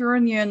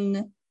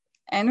Saturnian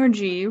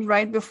energy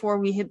right before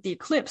we hit the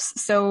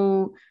eclipse.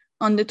 So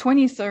on the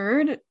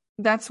 23rd,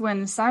 that's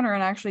when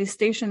Saturn actually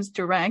stations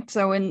direct.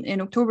 So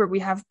in October, we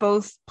have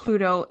both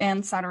Pluto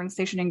and Saturn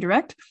stationing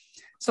direct.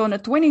 So on the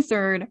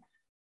 23rd,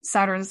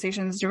 Saturn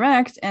stations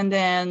direct, and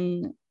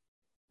then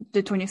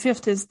the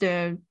 25th is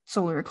the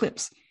solar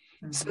eclipse.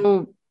 Mhm.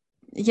 So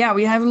yeah,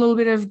 we have a little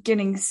bit of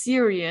getting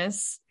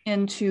serious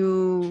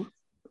into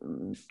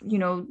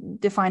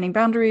defining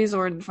boundaries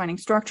or defining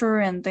structure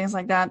and things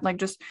like that, like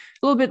just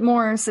a little bit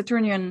more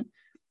Saturnian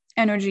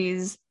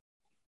energies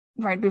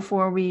right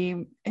before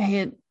we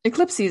hit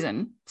eclipse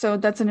season. So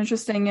that's an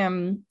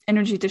interesting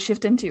energy to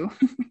shift into.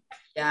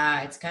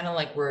 Yeah, it's kind of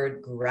like we're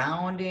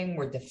grounding,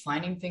 we're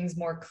defining things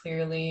more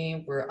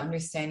clearly, we're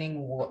understanding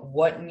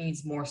what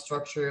needs more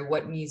structure,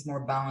 what needs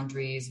more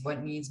boundaries,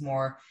 what needs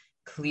more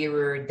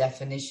clearer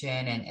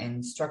definition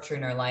and structure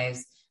in our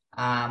lives.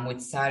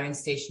 With Saturn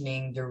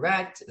stationing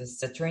direct, the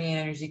Saturnian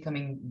energy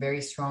coming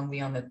very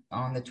strongly on the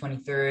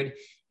 23rd.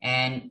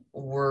 And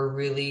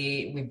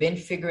we've been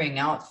figuring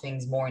out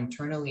things more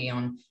internally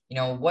on,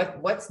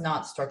 what's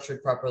not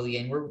structured properly.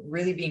 And we're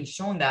really being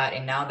shown that.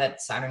 And now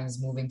that Saturn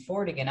is moving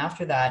forward again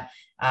after that,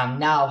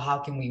 now how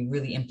can we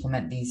really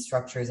implement these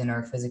structures in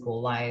our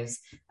physical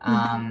lives,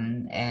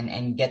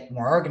 and get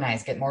more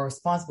organized, get more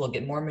responsible,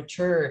 get more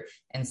mature.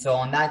 And so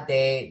on that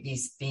day,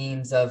 these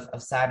themes of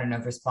Saturn,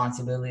 of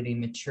responsibility,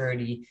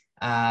 maturity,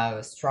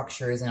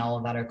 structures, and all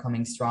of that are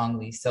coming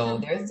strongly. So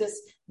there's this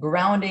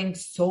grounding,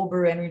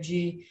 sober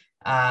energy,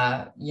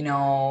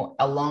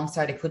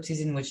 alongside eclipse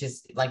season, which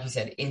is, like you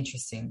said,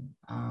 interesting.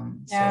 So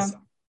Yeah.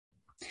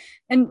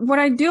 And what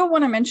I do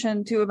want to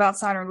mention too about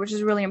Saturn, which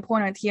is really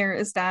important here,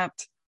 is that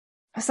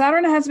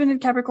Saturn has been in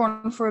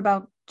Capricorn for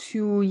about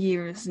 2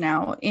 years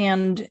now,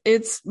 and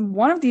it's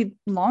one of the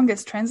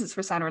longest transits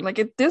for Saturn.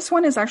 This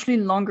one is actually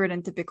longer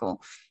than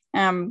typical.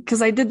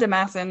 Because I did the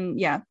math, and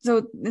yeah,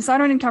 so the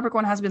Saturn in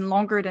Capricorn has been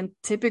longer than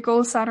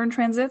typical Saturn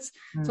transits.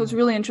 So it's mm,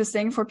 really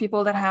interesting for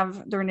people that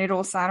have their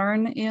natal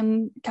Saturn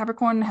in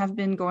Capricorn have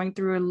been going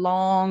through a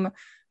long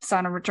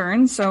Saturn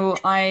return. So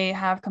I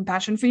have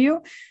compassion for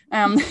you.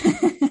 Um,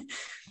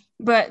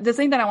 But the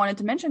thing that I wanted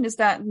to mention is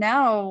that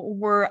now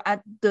we're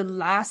at the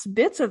last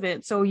bits of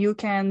it. So you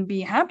can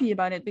be happy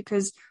about it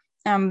because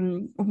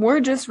we're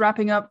just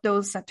wrapping up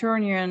those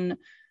Saturnian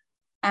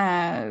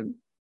uh,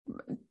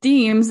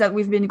 themes that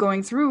we've been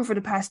going through for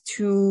the past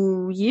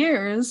 2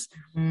 years,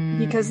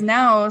 because mm,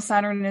 now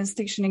Saturn is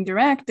stationing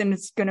direct and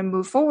it's going to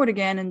move forward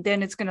again, and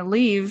then it's going to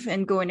leave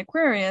and go in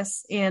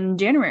Aquarius in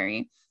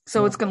January.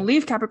 So it's going to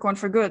leave Capricorn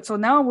for good. So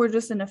now we're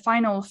just in the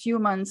final few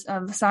months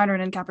of Saturn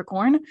and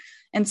Capricorn.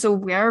 And so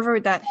wherever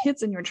that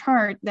hits in your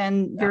chart,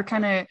 then you're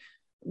kind of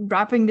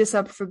wrapping this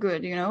up for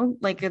good,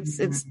 like it's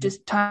mm.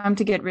 just time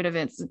to get rid of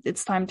it.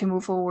 It's time to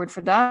move forward for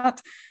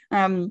that.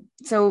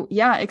 So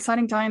yeah,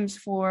 exciting times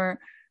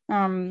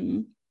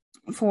um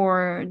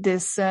for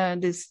this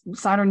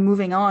Saturn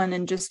moving on,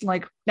 and just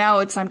like now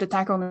it's time to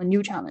tackle a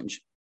new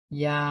challenge.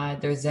 Yeah,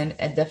 there's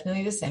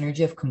definitely this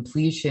energy of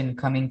completion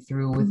coming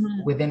through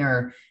Mhm. within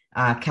our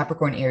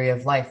Capricorn area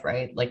of life,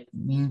 right? Like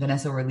me and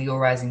Vanessa were Leo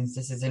risings.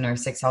 This is in our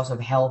sixth house of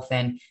health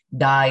and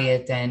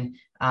diet and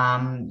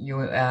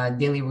your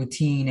daily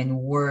routine and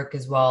work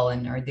as well,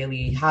 and our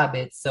daily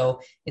habits.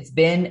 So it's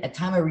been a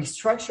time of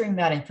restructuring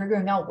that and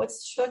figuring out what's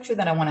the structure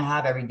that I want to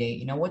have every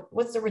day.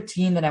 What's the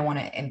routine that I want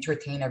to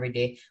entertain every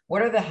day?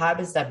 What are the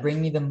habits that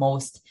bring me the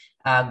most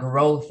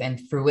growth and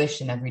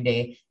fruition every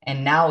day?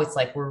 And now it's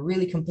like we're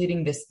really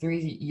completing this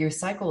 3-year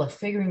cycle of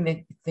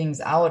figuring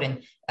things out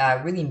and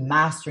really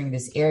mastering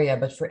this area.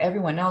 But for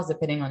everyone else,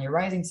 depending on your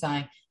rising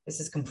sign, this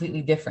is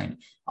completely different.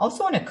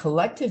 Also, on a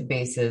collective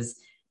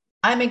basis,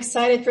 I'm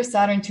excited for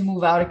Saturn to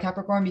move out of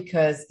Capricorn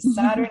because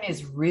Saturn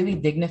is really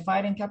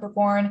dignified in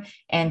Capricorn,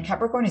 and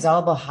Capricorn is all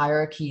about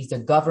hierarchies, the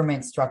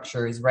government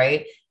structures,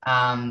 right?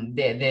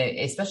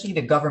 Especially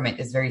the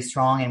government is very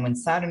strong, and when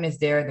Saturn is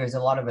there, there's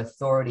a lot of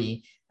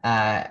authority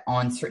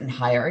on certain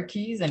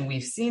hierarchies, and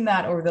we've seen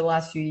that over the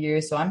last few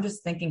years. So I'm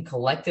just thinking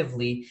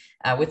collectively,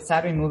 with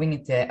Saturn moving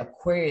into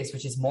Aquarius,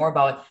 which is more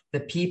about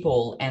the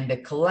people and the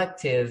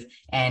collective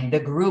and the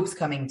groups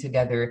coming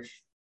together.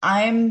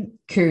 I'm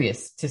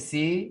curious to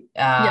see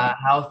Yeah,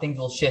 how things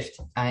will shift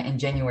in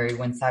January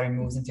when Saturn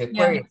moves into yeah,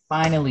 Aquarius.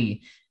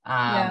 Finally,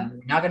 yeah.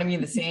 we're not going to be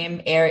in the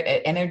same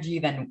energy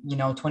than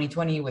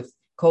 2020 with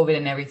COVID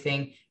and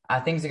everything.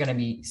 Things are going to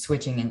be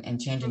switching and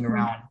changing Mhm.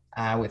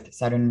 around with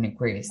Saturn and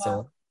Aquarius. Yeah,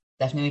 So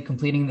definitely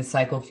completing the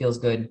cycle feels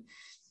good.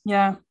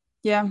 yeah,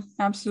 yeah,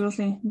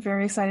 absolutely.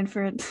 Very excited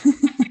for it.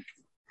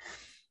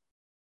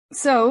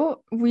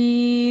 So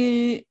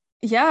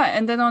yeah,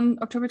 and then on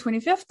October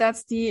 25th,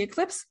 that's the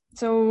eclipse.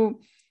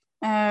 So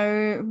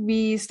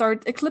We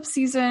start eclipse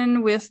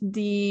season with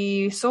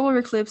the solar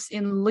eclipse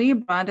in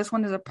Libra. This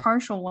one is a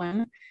partial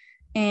one.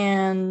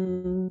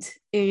 And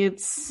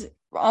it's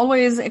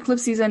always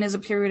eclipse season is a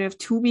period of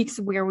 2 weeks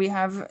where we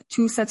have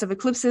two sets of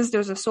eclipses.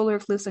 There's a solar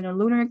eclipse and a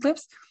lunar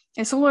eclipse.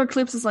 A solar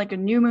eclipse is like a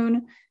new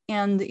moon,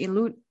 and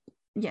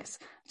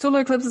solar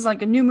eclipse is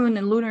like a new moon,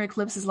 and lunar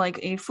eclipse is like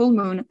a full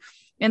moon.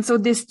 And so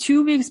this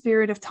 2 weeks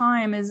period of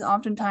time is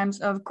oftentimes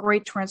of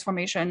great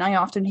transformation. I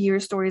often hear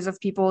stories of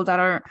people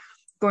that are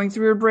going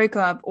through a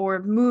breakup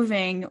or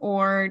moving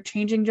or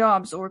changing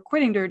jobs or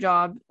quitting their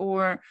job,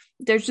 or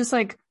there's just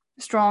like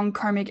strong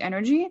karmic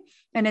energy,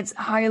 and it's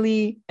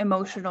highly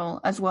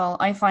emotional as well.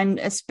 I find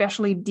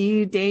especially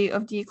the day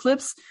of the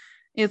eclipse,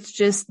 it's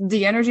just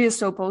the energy is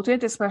so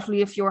potent,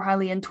 especially if you're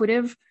highly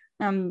intuitive,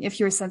 if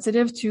you're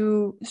sensitive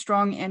to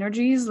strong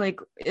energies. Like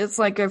it's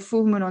like a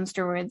full moon on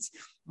steroids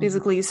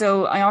basically. Mm-hmm.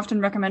 So I often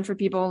recommend for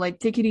people, like,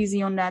 take it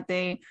easy on that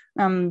day,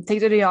 take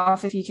the day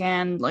off if you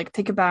can, like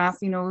take a bath,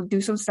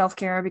 do some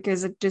self-care,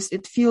 because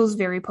it feels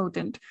very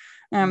potent.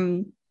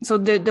 So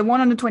the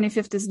one on the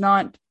 25th is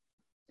not,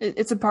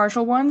 it's a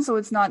partial one, so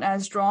it's not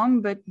as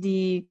strong, but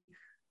the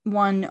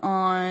one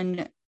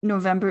on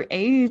November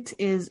 8th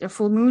is a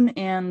full moon,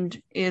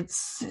 and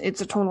it's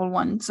a total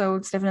one, so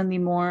it's definitely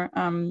more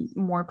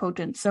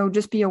potent. So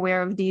just be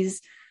aware of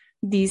these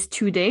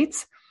 2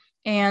 dates.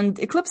 And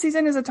eclipse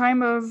season is a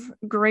time of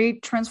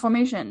great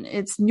transformation.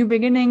 It's new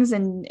beginnings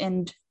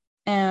and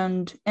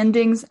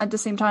endings at the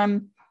same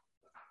time.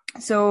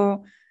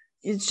 So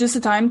it's just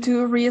a time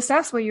to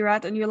reassess where you're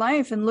at in your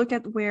life and look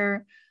at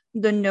where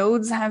the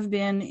nodes have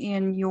been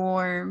in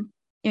your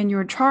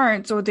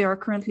chart. So they are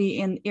currently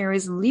in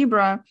Aries and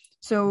Libra.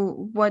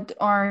 So what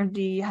are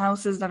the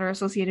houses that are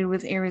associated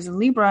with Aries and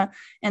Libra?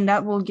 And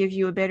that will give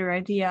you a better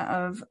idea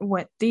of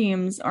what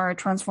themes are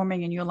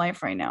transforming in your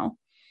life right now.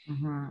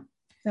 Mm-hmm.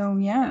 So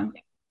yeah.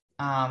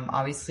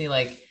 Obviously,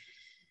 like,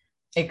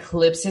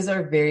 eclipses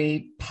are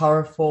very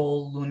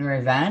powerful lunar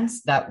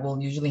events that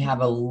will usually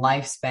have a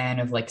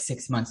lifespan of like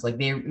 6 months. Like,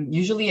 they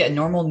usually, a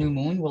normal new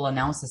moon will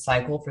announce a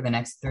cycle for the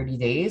next 30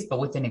 days, but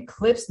with an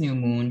eclipse new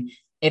moon,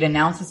 it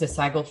announces a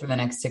cycle for the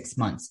next 6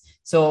 months.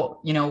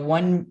 So,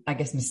 one, I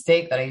guess,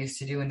 mistake that I used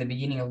to do in the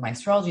beginning of my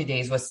astrology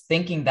days was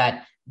thinking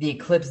that the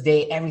eclipse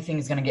day, everything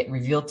is going to get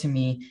revealed to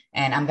me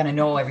and I'm going to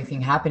know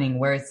everything happening,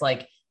 where it's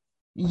like,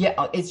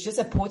 yeah, it's just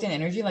a potent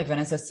energy, like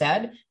Vanessa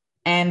said.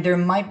 And there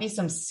might be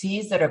some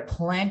seeds that are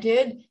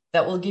planted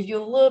that will give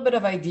you a little bit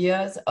of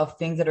ideas of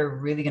things that are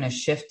really going to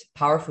shift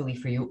powerfully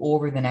for you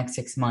over the next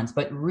 6 months.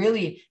 But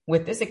really,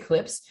 with this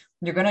eclipse,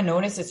 you're going to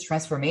notice its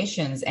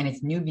transformations and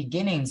its new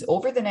beginnings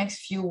over the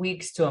next few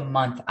weeks to a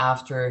month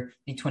after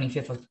the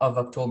 25th of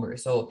October.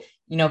 So,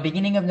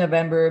 beginning of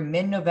November,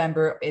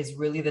 mid-November is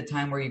really the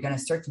time where you're going to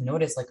start to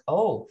notice, like,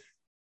 oh,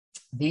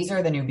 these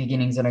are the new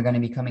beginnings that are going to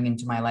be coming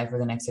into my life for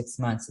the next 6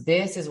 months.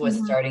 This is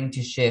what's starting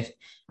to shift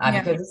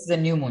because this is a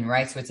new moon,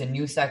 right? So it's a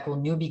new cycle,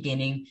 new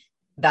beginning.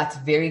 That's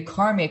very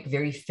karmic,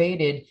 very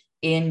fated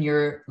in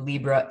your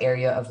Libra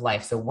area of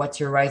life. So what's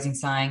your rising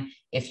sign?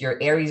 If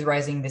you're Aries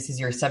rising, this is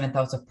your 7th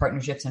house of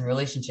partnerships and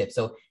relationships.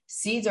 So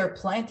seeds are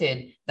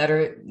planted that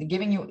are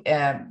giving you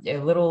a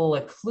little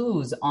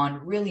clues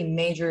on really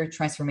major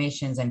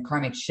transformations and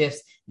karmic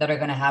shifts that are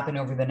going to happen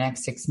over the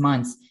next 6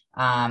 months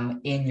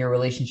in your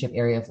relationship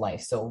area of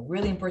life. So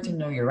really important to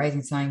know your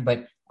rising sign,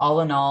 but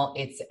all in all,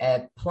 it's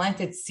a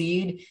planted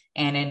seed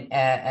and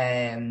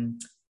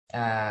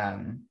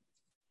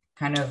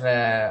kind of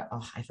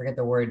I forget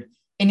the word,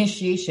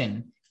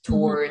 initiation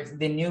towards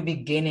the new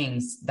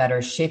beginnings that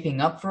are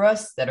shaping up for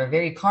us, that are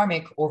very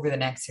karmic over the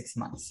next 6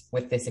 months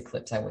with this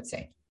eclipse, I would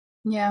say.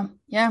 Yeah,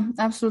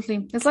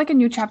 absolutely. It's like a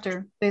new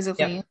chapter,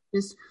 basically.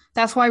 Yep.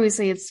 That's why we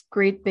say it's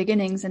great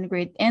beginnings and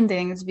great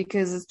endings,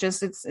 because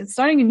it's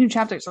starting a new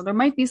chapter. So there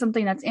might be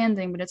something that's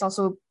ending, but it's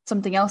also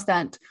something else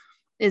that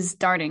is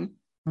starting.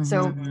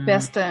 So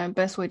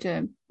best way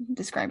to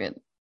describe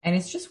it. And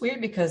it's just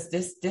weird because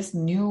this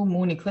new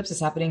moon eclipse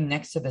is happening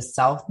next to the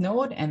South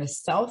Node, and the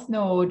South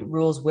Node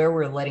rules where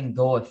we're letting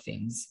go of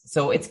things.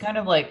 So it's kind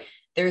of like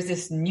there's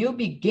this new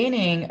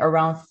beginning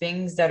around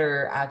things that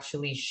are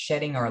actually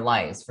shedding our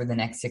lives for the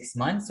next 6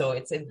 months. So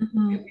it's a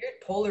weird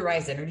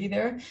polarized energy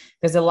there,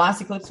 because the last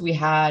eclipse we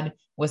had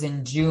was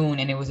in June,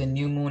 and it was a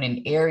new moon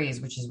in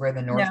Aries, which is where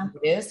the North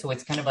Node is. So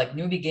it's kind of like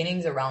new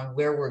beginnings around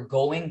where we're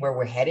going, where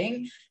we're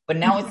heading. But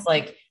now it's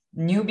like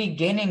new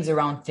beginnings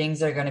around things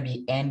that are going to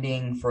be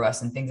ending for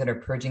us and things that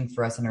are purging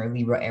for us in our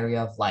Libra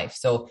area of life.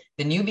 So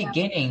the new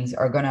beginnings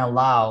are going to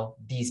allow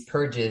these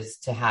purges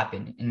to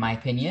happen, in my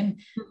opinion.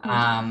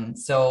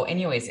 So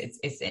anyways,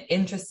 it's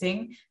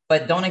interesting,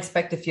 but don't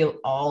expect to feel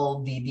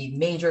all the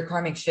major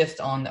karmic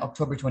shift on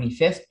October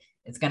 25th.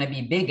 It's going to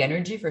be big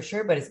energy for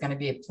sure, but it's going to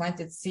be a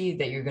planted seed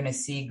that you're going to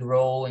see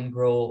grow and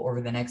grow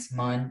over the next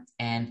month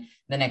and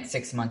the next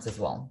 6 months as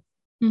well.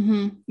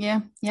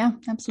 Yeah,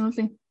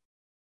 absolutely.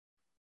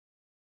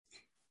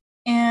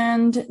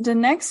 And the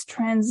next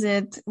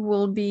transit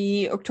will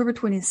be October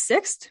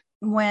 26th,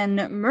 when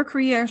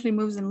Mercury actually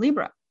moves in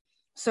Libra.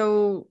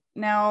 So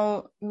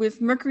now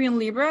with Mercury and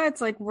Libra,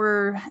 it's like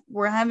we're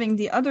having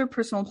the other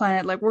personal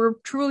planet, like we're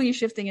truly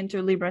shifting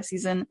into Libra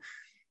season.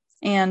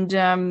 And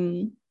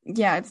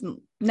yeah, it's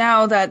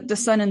now that the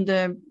sun and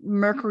the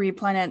Mercury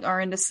planet are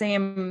in the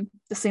same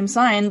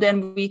sign,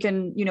 then we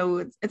can,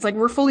 it's like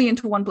we're fully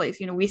into one place.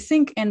 We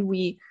think and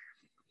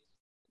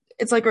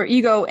it's like our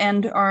ego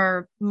and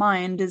our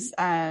mind is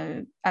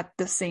at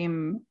the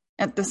same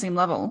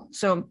level.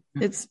 So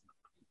it's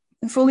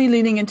fully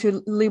leading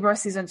into Libra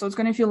season. So it's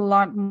going to feel a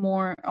lot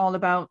more all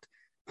about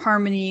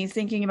harmony,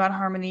 thinking about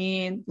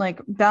harmony, like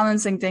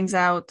balancing things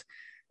out.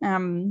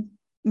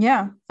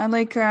 Yeah, I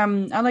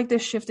like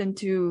this shift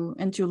into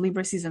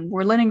Libra season.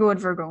 We're letting go of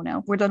Virgo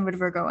now. We're done with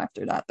Virgo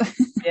after that.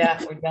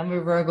 Yeah, we're done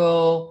with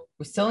Virgo.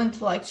 We're still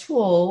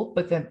intellectual,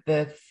 but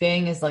the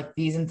thing is like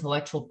these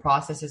intellectual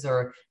processes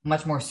are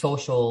much more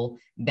social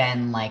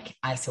than like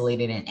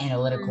isolated and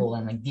analytical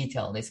and like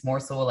detailed. It's more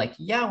so like,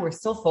 yeah, we're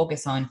still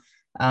focused on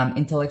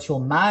intellectual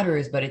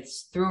matters, but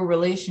it's through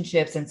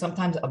relationships and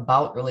sometimes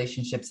about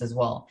relationships as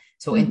well.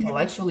 So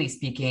intellectually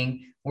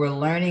speaking, we're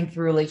learning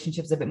through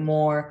relationships a bit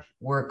more.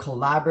 We're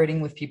collaborating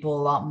with people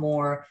a lot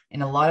more,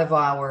 and a lot of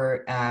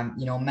our,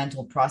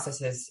 mental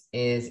processes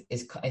is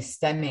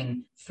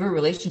stemming through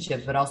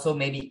relationships, but also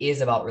maybe is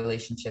about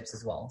relationships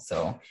as well.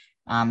 So,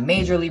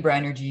 major Libra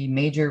energy,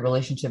 major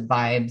relationship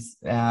vibes,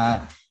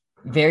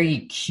 very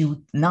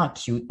cute, not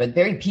cute, but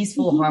very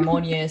peaceful,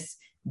 harmonious,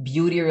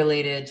 beauty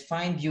related.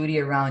 Find beauty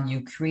around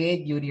you,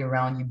 create beauty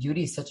around you.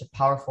 Beauty is such a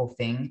powerful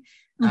thing.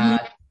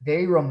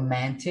 Very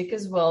romantic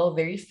as well,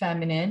 very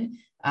feminine.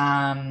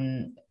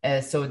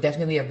 So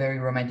definitely a very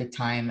romantic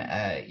time.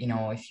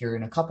 If you're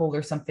in a couple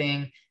or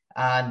something,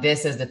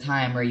 this is the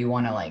time where you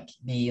want to like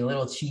be a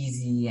little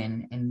cheesy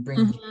and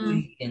bring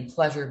beauty and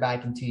pleasure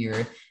back into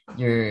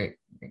your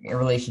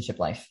relationship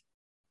life.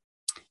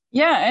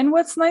 Yeah, and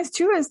what's nice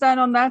too is that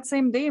on that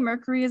same day,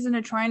 Mercury is in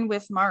a trine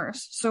with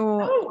Mars.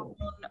 So Oh.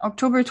 on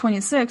October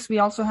 26th, we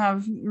also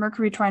have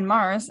Mercury trine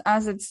Mars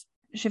as it's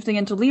shifting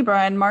into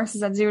Libra, and Mars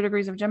is at 0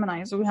 degrees of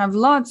Gemini. So we have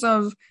lots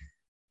of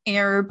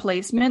air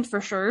placement for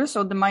sure.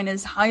 So the mind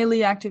is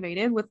highly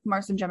activated with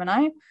Mars and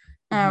Gemini.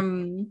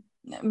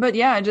 But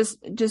yeah, just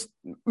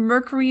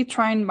Mercury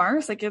trine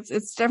Mars, like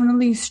it's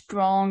definitely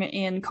strong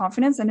in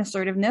confidence and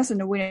assertiveness in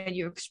the way that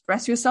you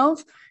express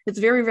yourself. It's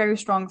very, very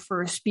strong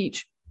for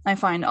speech. I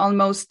find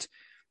almost,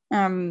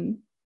 in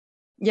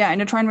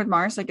a trine with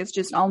Mars, like it's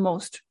just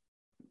almost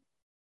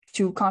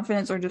too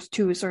confident or just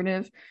too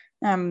assertive.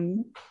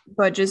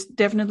 But just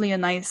definitely a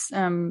nice,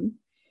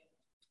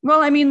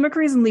 well, I mean,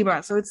 Mercury's in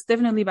Libra, so it's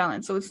definitely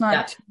balanced. So it's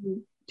not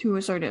too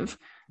assertive,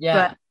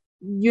 Yeah. but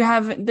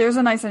there's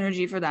a nice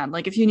energy for that.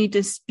 Like if you need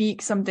to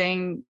speak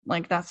something,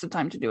 like that's the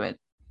time to do it.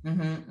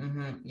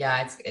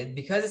 Yeah,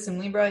 because it's in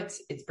Libra,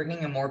 it's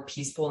bringing a more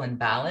peaceful and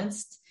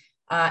balanced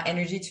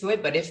energy to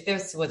it. But if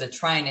this was a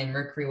trine and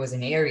Mercury was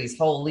in Aries,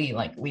 holy,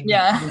 like we'd be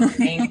Yeah.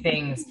 saying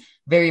things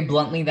very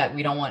bluntly that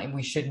we don't want,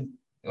 we shouldn't,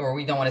 or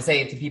we don't want to say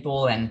it to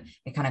people, and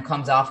it kind of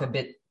comes off a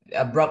bit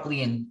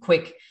abruptly and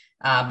quick.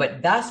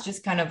 But that's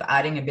just kind of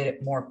adding a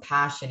bit more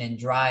passion and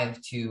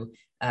drive to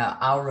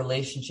our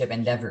relationship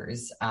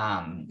endeavors.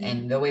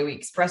 And the way we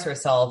express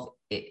ourselves,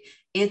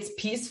 it's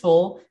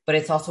peaceful, but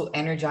it's also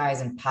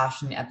energized and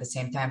passionate at the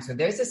same time. So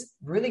there's this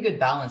really good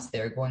balance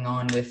there going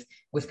on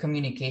with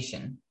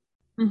communication.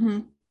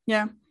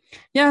 Yeah.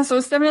 Yeah. So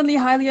it's definitely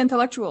highly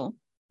intellectual,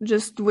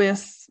 just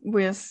with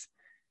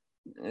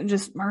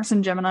just Mars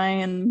and Gemini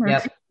and Yep.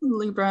 Mercury and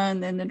Libra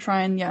and then the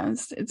trine. Yeah,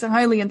 it's a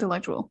highly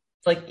intellectual.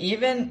 Like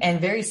even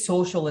and very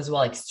social as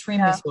well,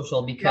 extremely Yeah.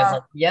 social because Yeah.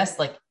 like yes,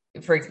 like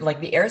for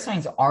like the air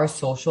signs are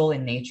social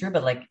in nature,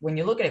 but like when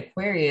you look at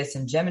Aquarius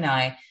and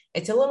Gemini,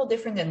 it's a little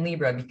different than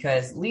Libra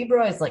because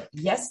Libra is like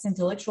yes, it's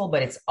intellectual,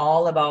 but it's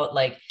all about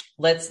like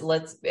let's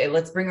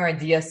bring our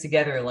ideas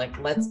together. Like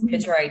let's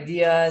pitch our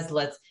ideas.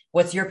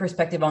 What's your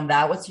perspective on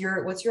that? What's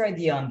your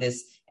idea on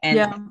this? And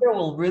Yeah. Libra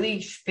will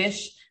really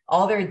fish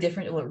all their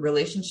different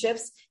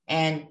relationships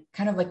and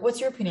kind of like,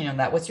 what's your opinion on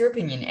that? What's your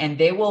opinion? And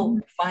they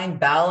will find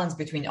balance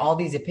between all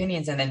these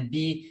opinions and then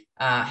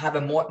have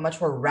a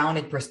much more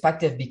rounded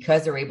perspective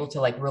because they're able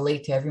to like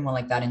relate to everyone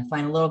like that and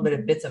find a little bit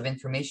of bits of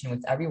information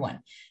with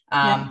everyone.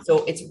 Yeah.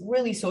 So it's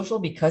really social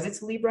because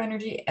it's Libra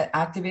energy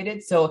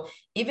activated. So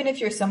even if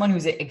you're someone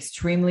who's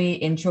extremely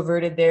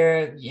introverted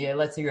there, yeah,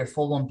 let's say you're a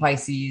full-on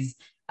Pisces,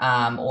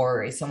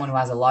 or someone who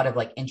has a lot of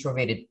like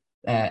introverted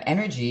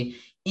energy,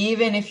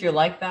 even if you're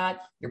like that,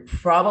 you're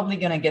probably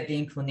going to get the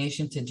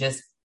inclination to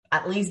just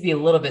at least be a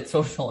little bit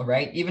social,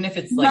 right? Even if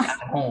it's like at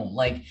home,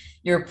 like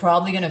you're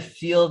probably going to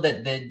feel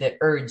that the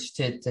urge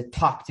to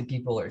talk to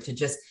people or to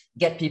just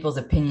get people's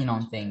opinion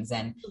on things.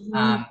 And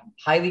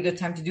highly good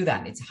time to do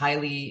that. It's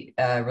highly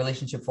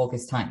relationship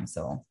focused time.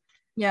 So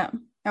Yeah.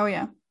 Oh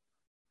yeah.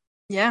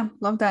 Yeah.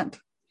 Love that.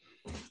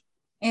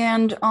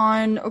 And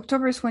on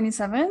October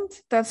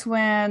 27th, that's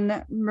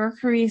when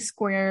Mercury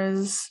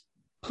squares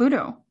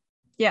Pluto.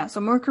 Yeah,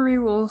 so Mercury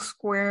will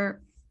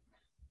square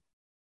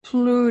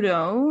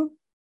Pluto.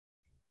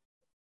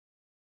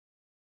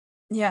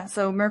 Yeah,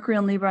 so Mercury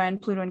in Libra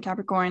and Pluto in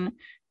Capricorn.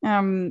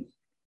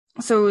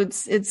 So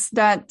it's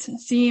that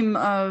theme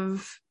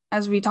of,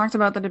 as we talked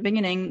about at the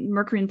beginning,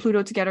 Mercury and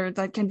Pluto together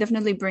that can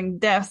definitely bring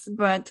depth,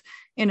 but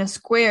in a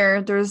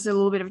square, there's a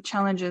little bit of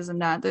challenges in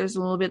that. There's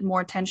a little bit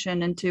more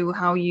tension into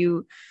how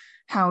you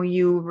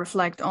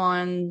reflect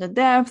on the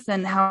depth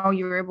and how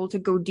you're able to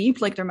go deep.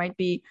 Like there might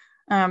be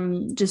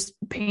just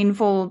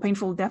painful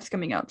depth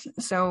coming out.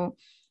 So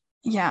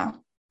yeah,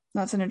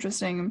 that's an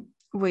interesting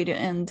way to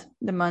end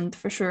the month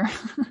for sure.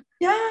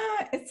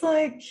 Yeah, it's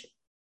like,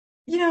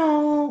 you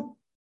know,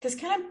 this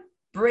kind of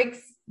breaks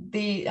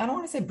I don't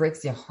want to say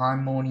breaks the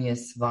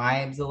harmonious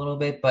vibes a little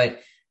bit, but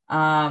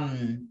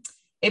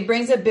it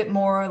brings a bit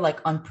more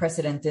like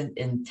unprecedented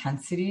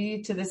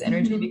intensity to this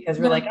energy because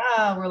we're Yeah.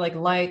 like, we're like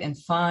light and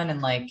fun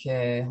and like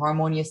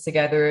harmonious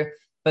together.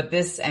 But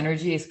this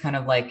energy is kind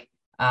of like,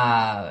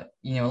 let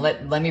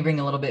me bring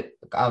a little bit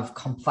of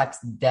complex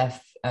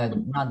depth,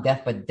 not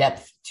depth, but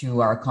depth to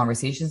our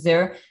conversations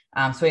there.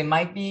 So it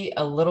might be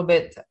a little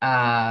bit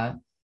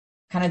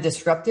kind of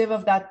disruptive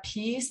of that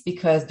piece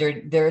because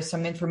there's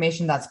some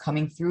information that's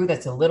coming through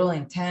that's a little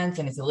intense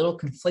and it's a little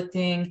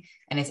conflicting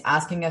and it's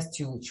asking us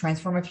to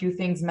transform a few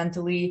things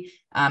mentally.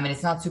 And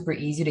it's not super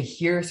easy to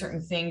hear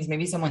certain things.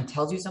 Maybe someone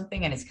tells you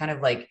something and it's kind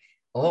of like,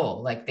 oh,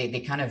 like they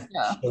kind of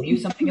Yeah. show you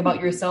something about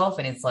yourself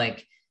and it's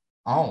like,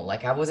 oh,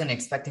 like I wasn't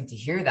expecting to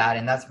hear that.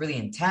 And that's really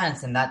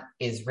intense. And that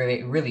is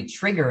really, really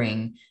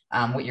triggering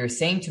what you're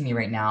saying to me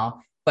right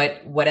now.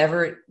 But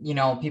whatever,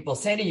 people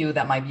say to you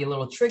that might be a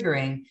little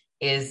triggering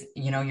is,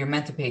 you're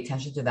meant to pay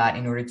attention to that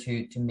in order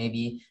to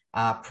maybe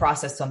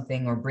process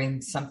something or bring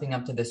something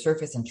up to the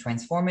surface and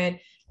transform it.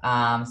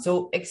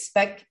 So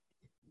expect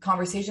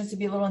conversations to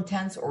be a little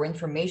intense or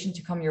information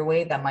to come your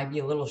way that might be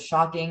a little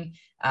shocking,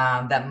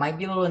 that might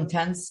be a little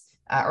intense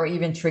or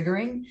even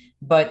triggering,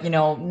 but,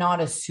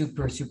 not a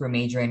super, super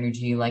major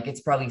energy. Like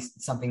it's probably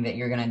something that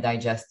you're going to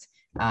digest,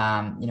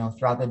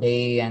 throughout the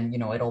day and,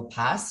 it'll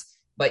pass.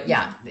 But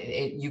yeah,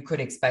 you could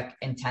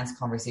expect intense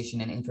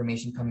conversation and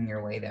information coming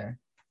your way there.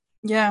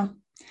 Yeah.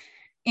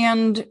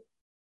 And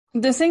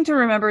the thing to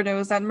remember though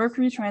is that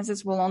Mercury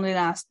transits will only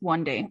last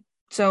one day.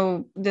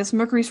 So this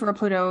Mercury square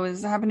Pluto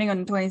is happening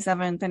on the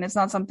 27th, and it's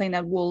not something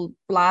that will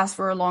last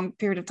for a long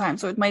period of time.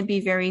 So it might be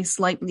very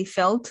slightly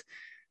felt.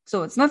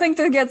 So it's nothing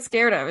to get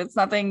scared of. It's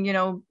nothing,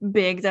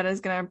 big that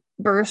is gonna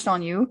burst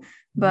on you.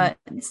 But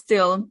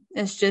still,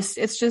 it's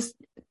just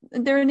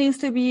there needs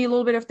to be a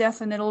little bit of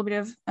depth and a little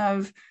bit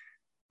of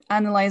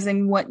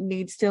analyzing what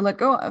needs to let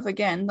go of.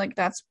 Again, like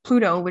that's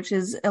Pluto, which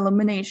is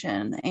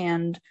elimination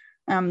and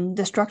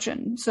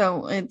destruction.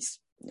 So it's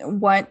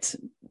what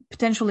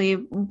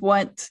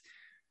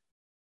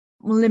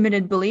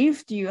limited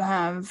belief do you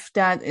have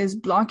that is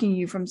blocking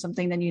you from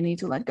something that you need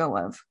to let go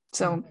of?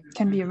 So it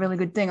can be a really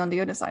good thing on the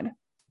other side.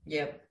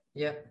 Yep.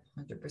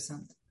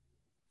 100%.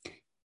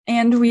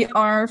 And we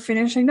are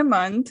finishing the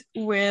month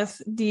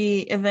with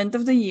the event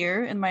of the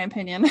year, in my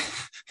opinion,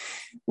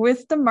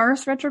 with the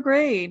Mars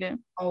retrograde.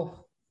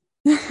 Oh,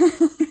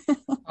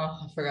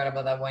 I forgot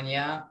about that one.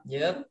 Yeah.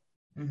 Yep.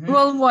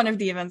 Well, one of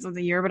the events of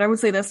the year, but I would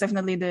say that's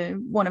definitely the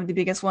one of the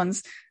biggest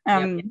ones.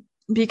 Yep.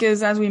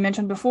 Because as we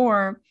mentioned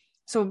before,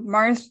 so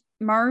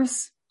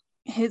Mars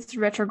hits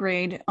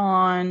retrograde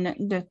on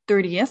the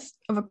 30th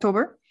of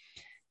October,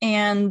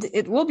 and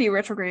it will be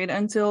retrograde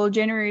until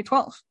January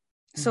 12th.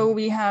 So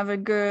we have a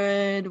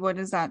good, what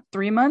is that,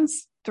 3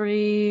 months?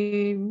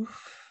 Almost.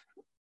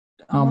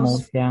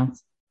 Almost, yeah.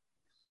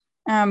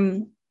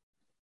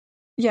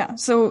 Yeah,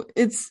 so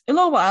it's a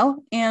little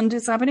while and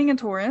it's happening in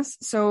Taurus.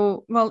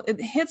 So, well, it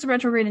hits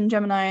retrograde in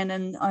Gemini, and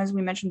then, as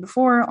we mentioned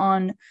before,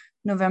 on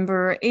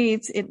November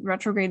 8th, it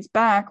retrogrades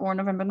back, or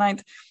November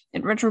 9th,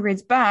 it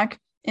retrogrades back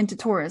into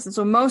Taurus. And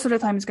so most of the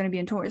time it's going to be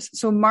in Taurus.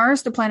 So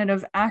Mars, the planet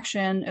of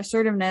action,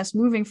 assertiveness,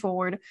 moving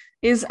forward,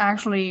 is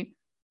actually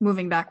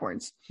moving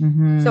backwards.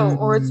 So,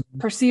 or it's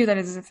perceived that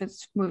as if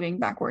it's moving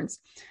backwards.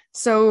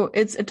 So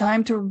it's a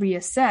time to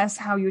reassess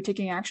how you're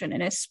taking action,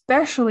 and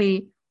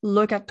especially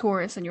look at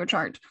Taurus in your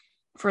chart.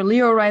 For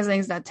Leo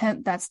risings, that's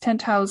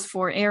 10th house.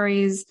 For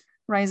Aries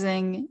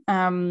rising,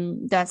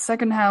 that's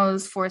second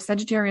house. For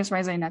Sagittarius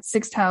rising, that's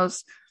 6th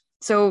house.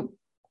 So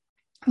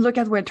look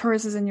at where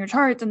Taurus is in your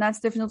chart, and that's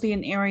definitely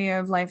an area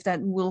of life that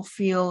will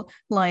feel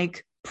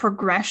like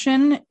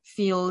progression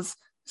feels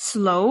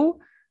slow,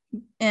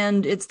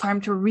 and it's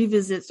time to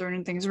revisit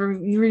certain things,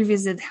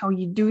 revisit how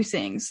you do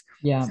things.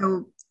 Yeah.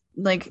 So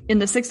like in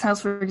the 6th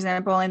house, for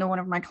example, I know one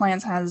of my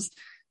clients has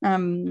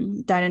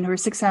that in her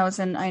 6th house,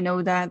 and I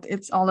know that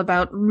it's all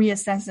about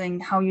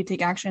reassessing how you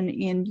take action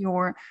in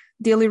your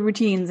daily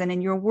routines and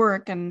in your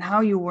work, and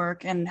how you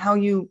work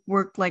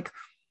like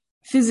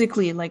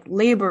physically, like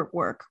labor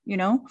work,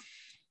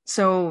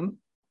 so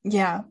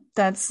yeah,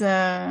 that's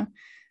a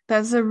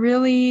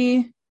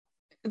really,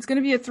 it's going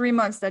to be a 3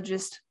 months that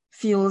just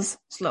feels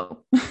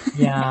slow.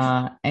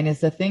 Yeah. And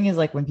it's the thing is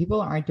like when people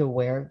aren't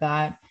aware of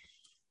that,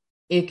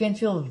 it can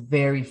feel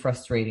very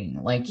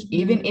frustrating. Like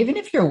even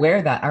if you're aware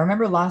of that, I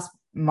remember last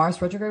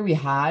Mars retrograde we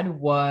had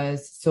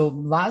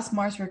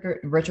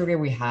retrograde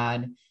we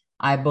had,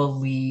 I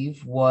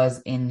believe,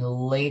 was in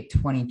late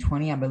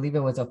 2020. I believe it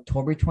was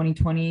October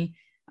 2020.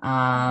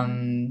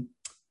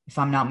 if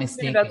I'm not Been about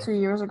mistaken. 2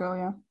 years ago,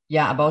 yeah.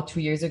 Yeah, about 2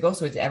 years ago.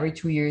 So it's every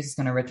 2 years it's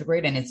going to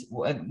retrograde, and it's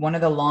one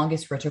of the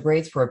longest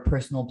retrogrades for a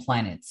personal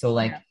planet. So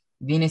like Yeah.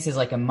 Venus is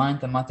like a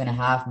month and a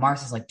half.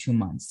 Mars is like 2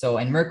 months. So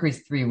and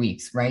Mercury's 3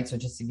 weeks, right? So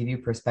just to give you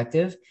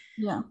perspective.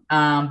 Yeah.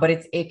 But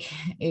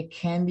it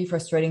can be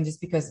frustrating just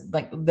because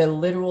like the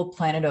literal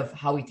planet of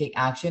how we take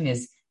action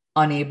is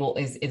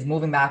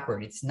moving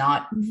backward. It's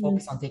not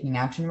focused Hmm. on taking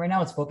action right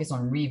now. It's focused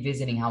on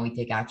revisiting how we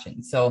take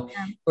action. So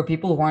Yeah. for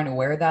people who aren't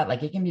aware of that,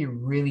 like it can be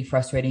really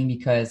frustrating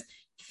because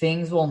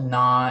things will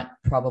not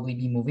probably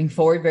be moving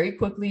forward very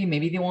quickly.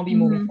 Maybe they won't be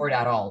moving Hmm. forward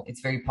at all.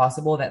 It's very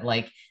possible that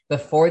like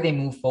before they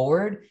move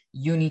forward,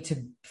 you need to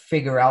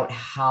figure out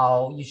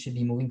how you should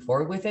be moving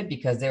forward with it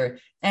because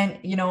and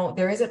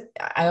there is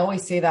I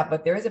always say that,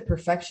 but there is a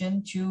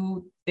perfection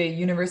to the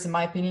universe, in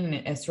my opinion,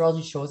 and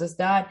astrology shows us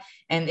that.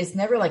 And it's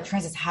never like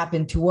transits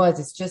happen to us.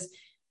 It's just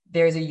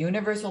there's a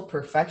universal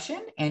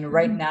perfection. And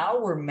right Hmm. now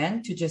we're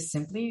meant to just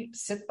simply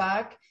sit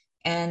back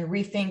and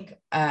rethink,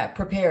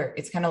 prepare.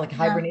 It's kind of like Yeah.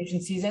 hibernation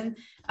season.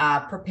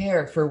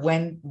 Prepare for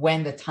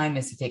when the time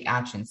is to take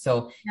action.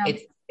 So Yeah.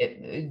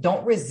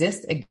 don't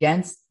resist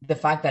against the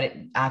fact that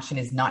action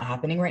is not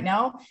happening right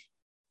now.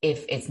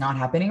 If it's not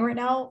happening right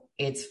now,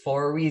 it's for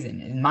a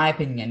reason, in my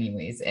opinion,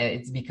 anyways.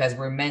 It's because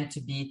we're meant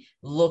to be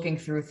looking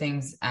through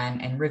things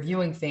and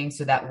reviewing things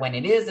so that when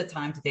it is the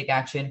time to take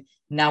action,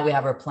 now we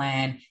have our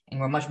plan and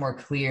we're much more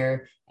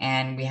clear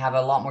and we have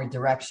a lot more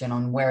direction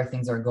on where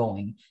things are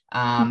going.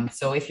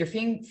 So if you're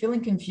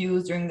feeling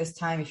confused during this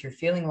time, if you're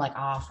feeling like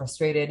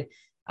frustrated,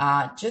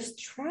 just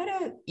try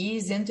to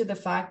ease into the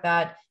fact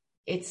that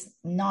it's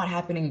not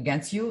happening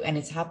against you and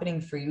it's happening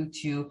for you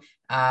to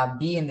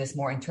be in this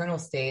more internal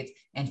state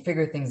and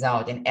figure things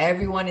out. And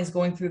everyone is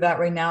going through that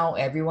right now.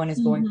 Everyone is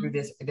going through Hmm.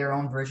 this, their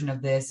own version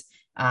of this.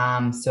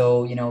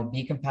 So,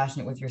 be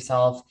compassionate with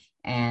yourself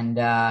and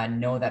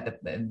know that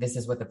this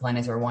is what the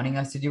planets are wanting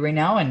us to do right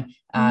now. And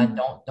Hmm.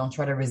 don't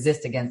try to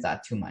resist against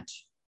that too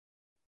much.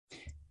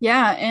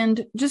 Yeah,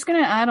 and just gonna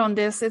add on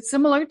this, it's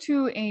similar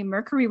to a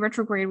Mercury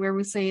retrograde where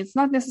we say it's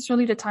not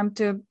necessarily the time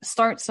to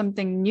start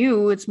something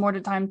new, it's more the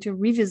time to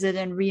revisit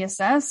and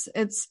reassess.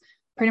 It's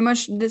pretty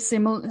much the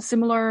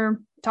similar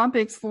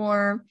topics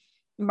for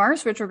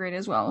Mars retrograde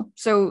as well.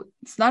 So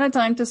it's not a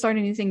time to start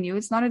anything new.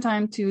 It's not a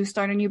time to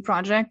start a new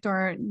project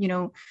or,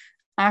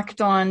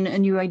 act on a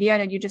new idea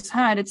that you just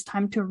had. It's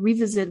time to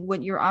revisit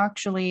what you're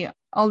actually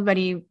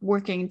already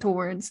working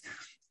towards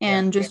Yeah.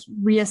 and just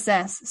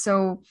reassess.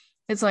 So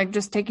it's like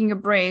just taking a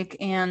break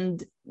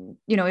and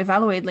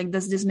evaluate, like,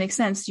 does this make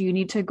sense? Do you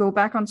need to go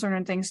back on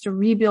certain things to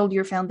rebuild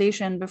your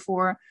foundation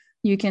before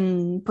you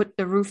can put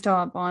the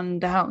rooftop on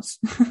the house?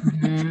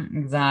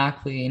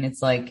 Exactly. And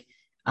it's like,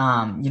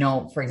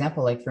 for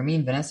example, like for me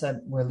and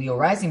Vanessa, we're Leo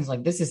risings,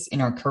 like this is in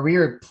our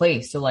career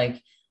place. So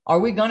like, are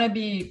we gonna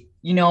be,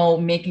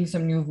 making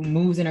some new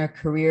moves in our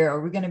career? Are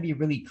we gonna be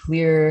really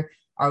clear?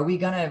 Are we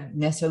gonna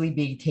necessarily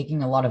be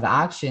taking a lot of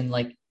action?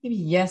 Like maybe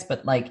yes,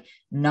 but like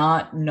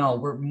not, no,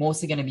 we're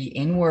mostly gonna be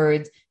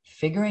inwards,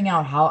 figuring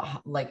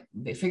out like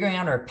figuring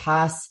out our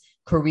past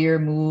career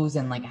moves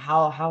and like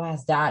how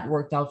has that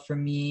worked out for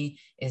me?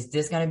 Is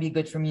this gonna be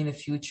good for me in the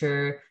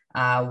future?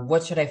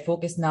 What should I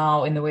focus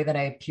now in the way that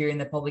I appear in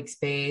the public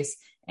space?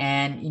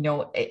 And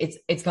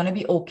it's going to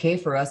be okay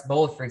for us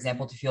both, for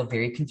example, to feel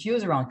very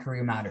confused around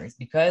career matters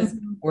because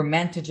Mhm. we're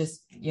meant to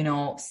just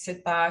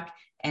sit back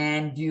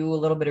and do a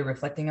little bit of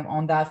reflecting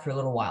on that for a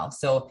little while.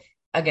 So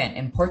again,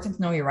 important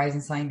to know your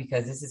rising sign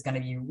because this is going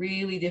to be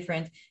really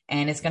different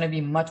and it's going to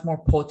be much more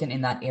potent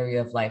in that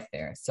area of life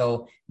there.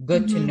 So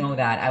good to Mhm. know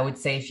that. I would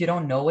say if you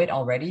don't know it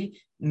already,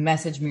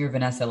 message me or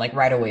Vanessa like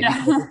right away Yeah.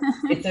 because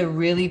it's a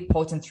really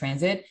potent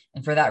transit.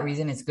 And for that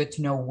reason, it's good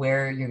to know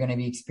where you're going to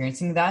be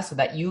experiencing that so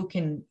that you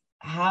can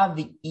have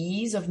the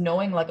ease of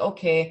knowing, like,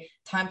 okay,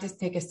 time to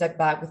take a step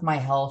back with my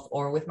health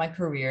or with my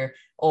career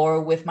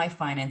or with my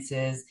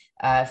finances.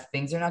 If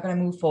things are not going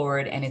to move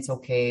forward and it's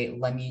okay,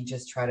 let me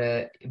just try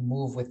to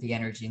move with the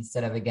energy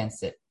instead of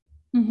against it.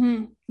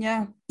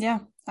 Yeah, yeah,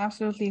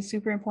 absolutely.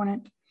 Super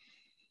important.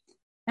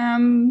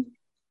 Um,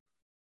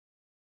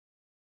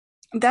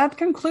 that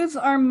concludes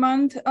our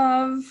month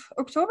of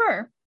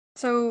October.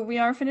 So we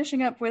are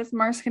finishing up with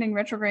Mars hitting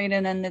retrograde,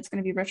 and then it's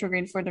going to be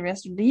retrograde for the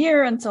rest of the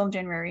year until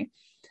January.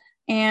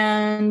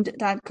 And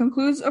that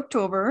concludes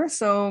October.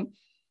 So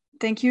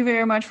thank you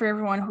very much for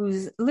everyone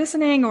who's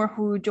listening or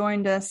who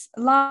joined us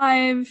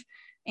live.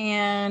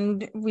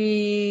 And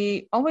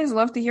we always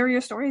love to hear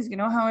your stories,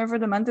 however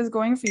the month is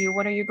going for you.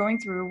 What are you going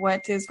through?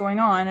 What is going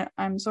on?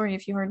 I'm sorry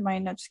if you heard my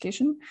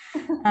notification.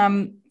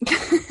 Um,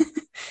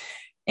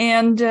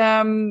 and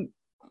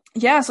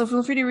yeah, so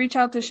feel free to reach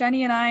out to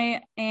Shani and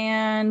I.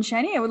 And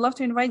Shani, I would love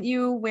to invite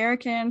you. Where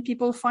can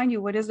people find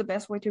you? What is the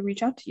best way to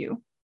reach out to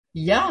you?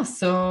 Yeah,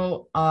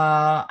 so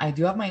I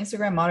do have my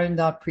Instagram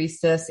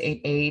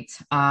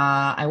modern.priestess88.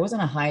 I was on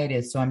a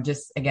hiatus, so I'm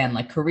just again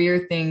like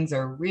career things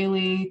are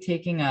really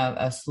taking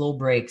a slow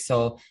break.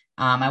 So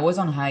I was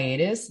on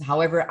hiatus.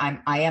 However,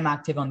 I am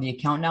active on the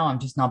account now. I'm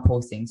just not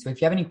posting. So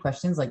if you have any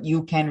questions, like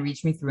you can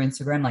reach me through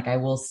Instagram, like I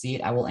will see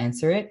it, I will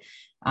answer it.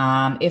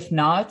 If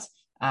not,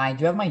 I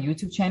do have my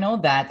YouTube channel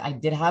that I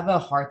did have a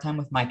hard time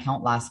with my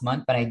account last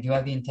month, but I do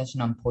have the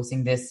intention on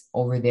posting this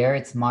over there.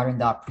 It's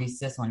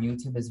modern.priestess on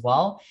YouTube as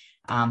well.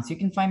 So you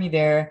can find me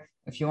there.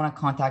 If you want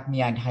to contact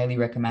me, I'd highly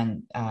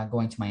recommend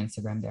going to my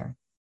Instagram there.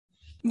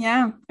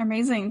 Yeah,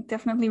 amazing.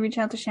 Definitely reach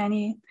out to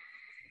Shani.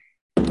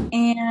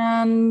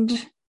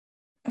 And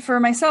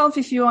for myself,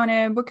 if you want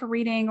to book a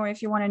reading or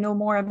if you want to know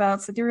more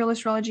about sidereal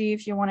astrology,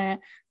 if you want to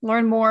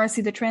learn more,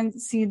 see the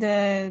trends, see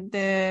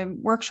the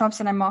workshops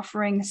that I'm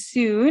offering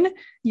soon,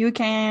 you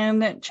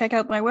can check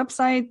out my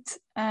website,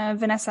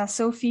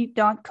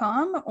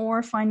 vanessasophie.com,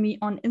 or find me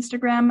on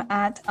Instagram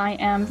at I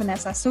am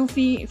Vanessa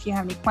Sophie. If you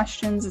have any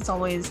questions, it's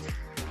always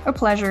a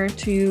pleasure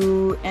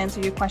to answer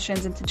your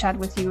questions and to chat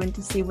with you and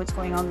to see what's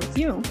going on with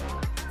you.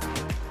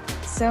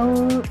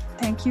 So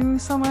thank you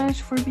so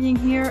much for being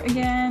here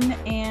again,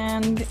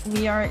 and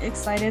we are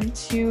excited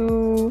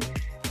to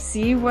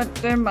see what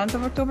the month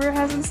of October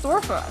has in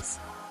store for us.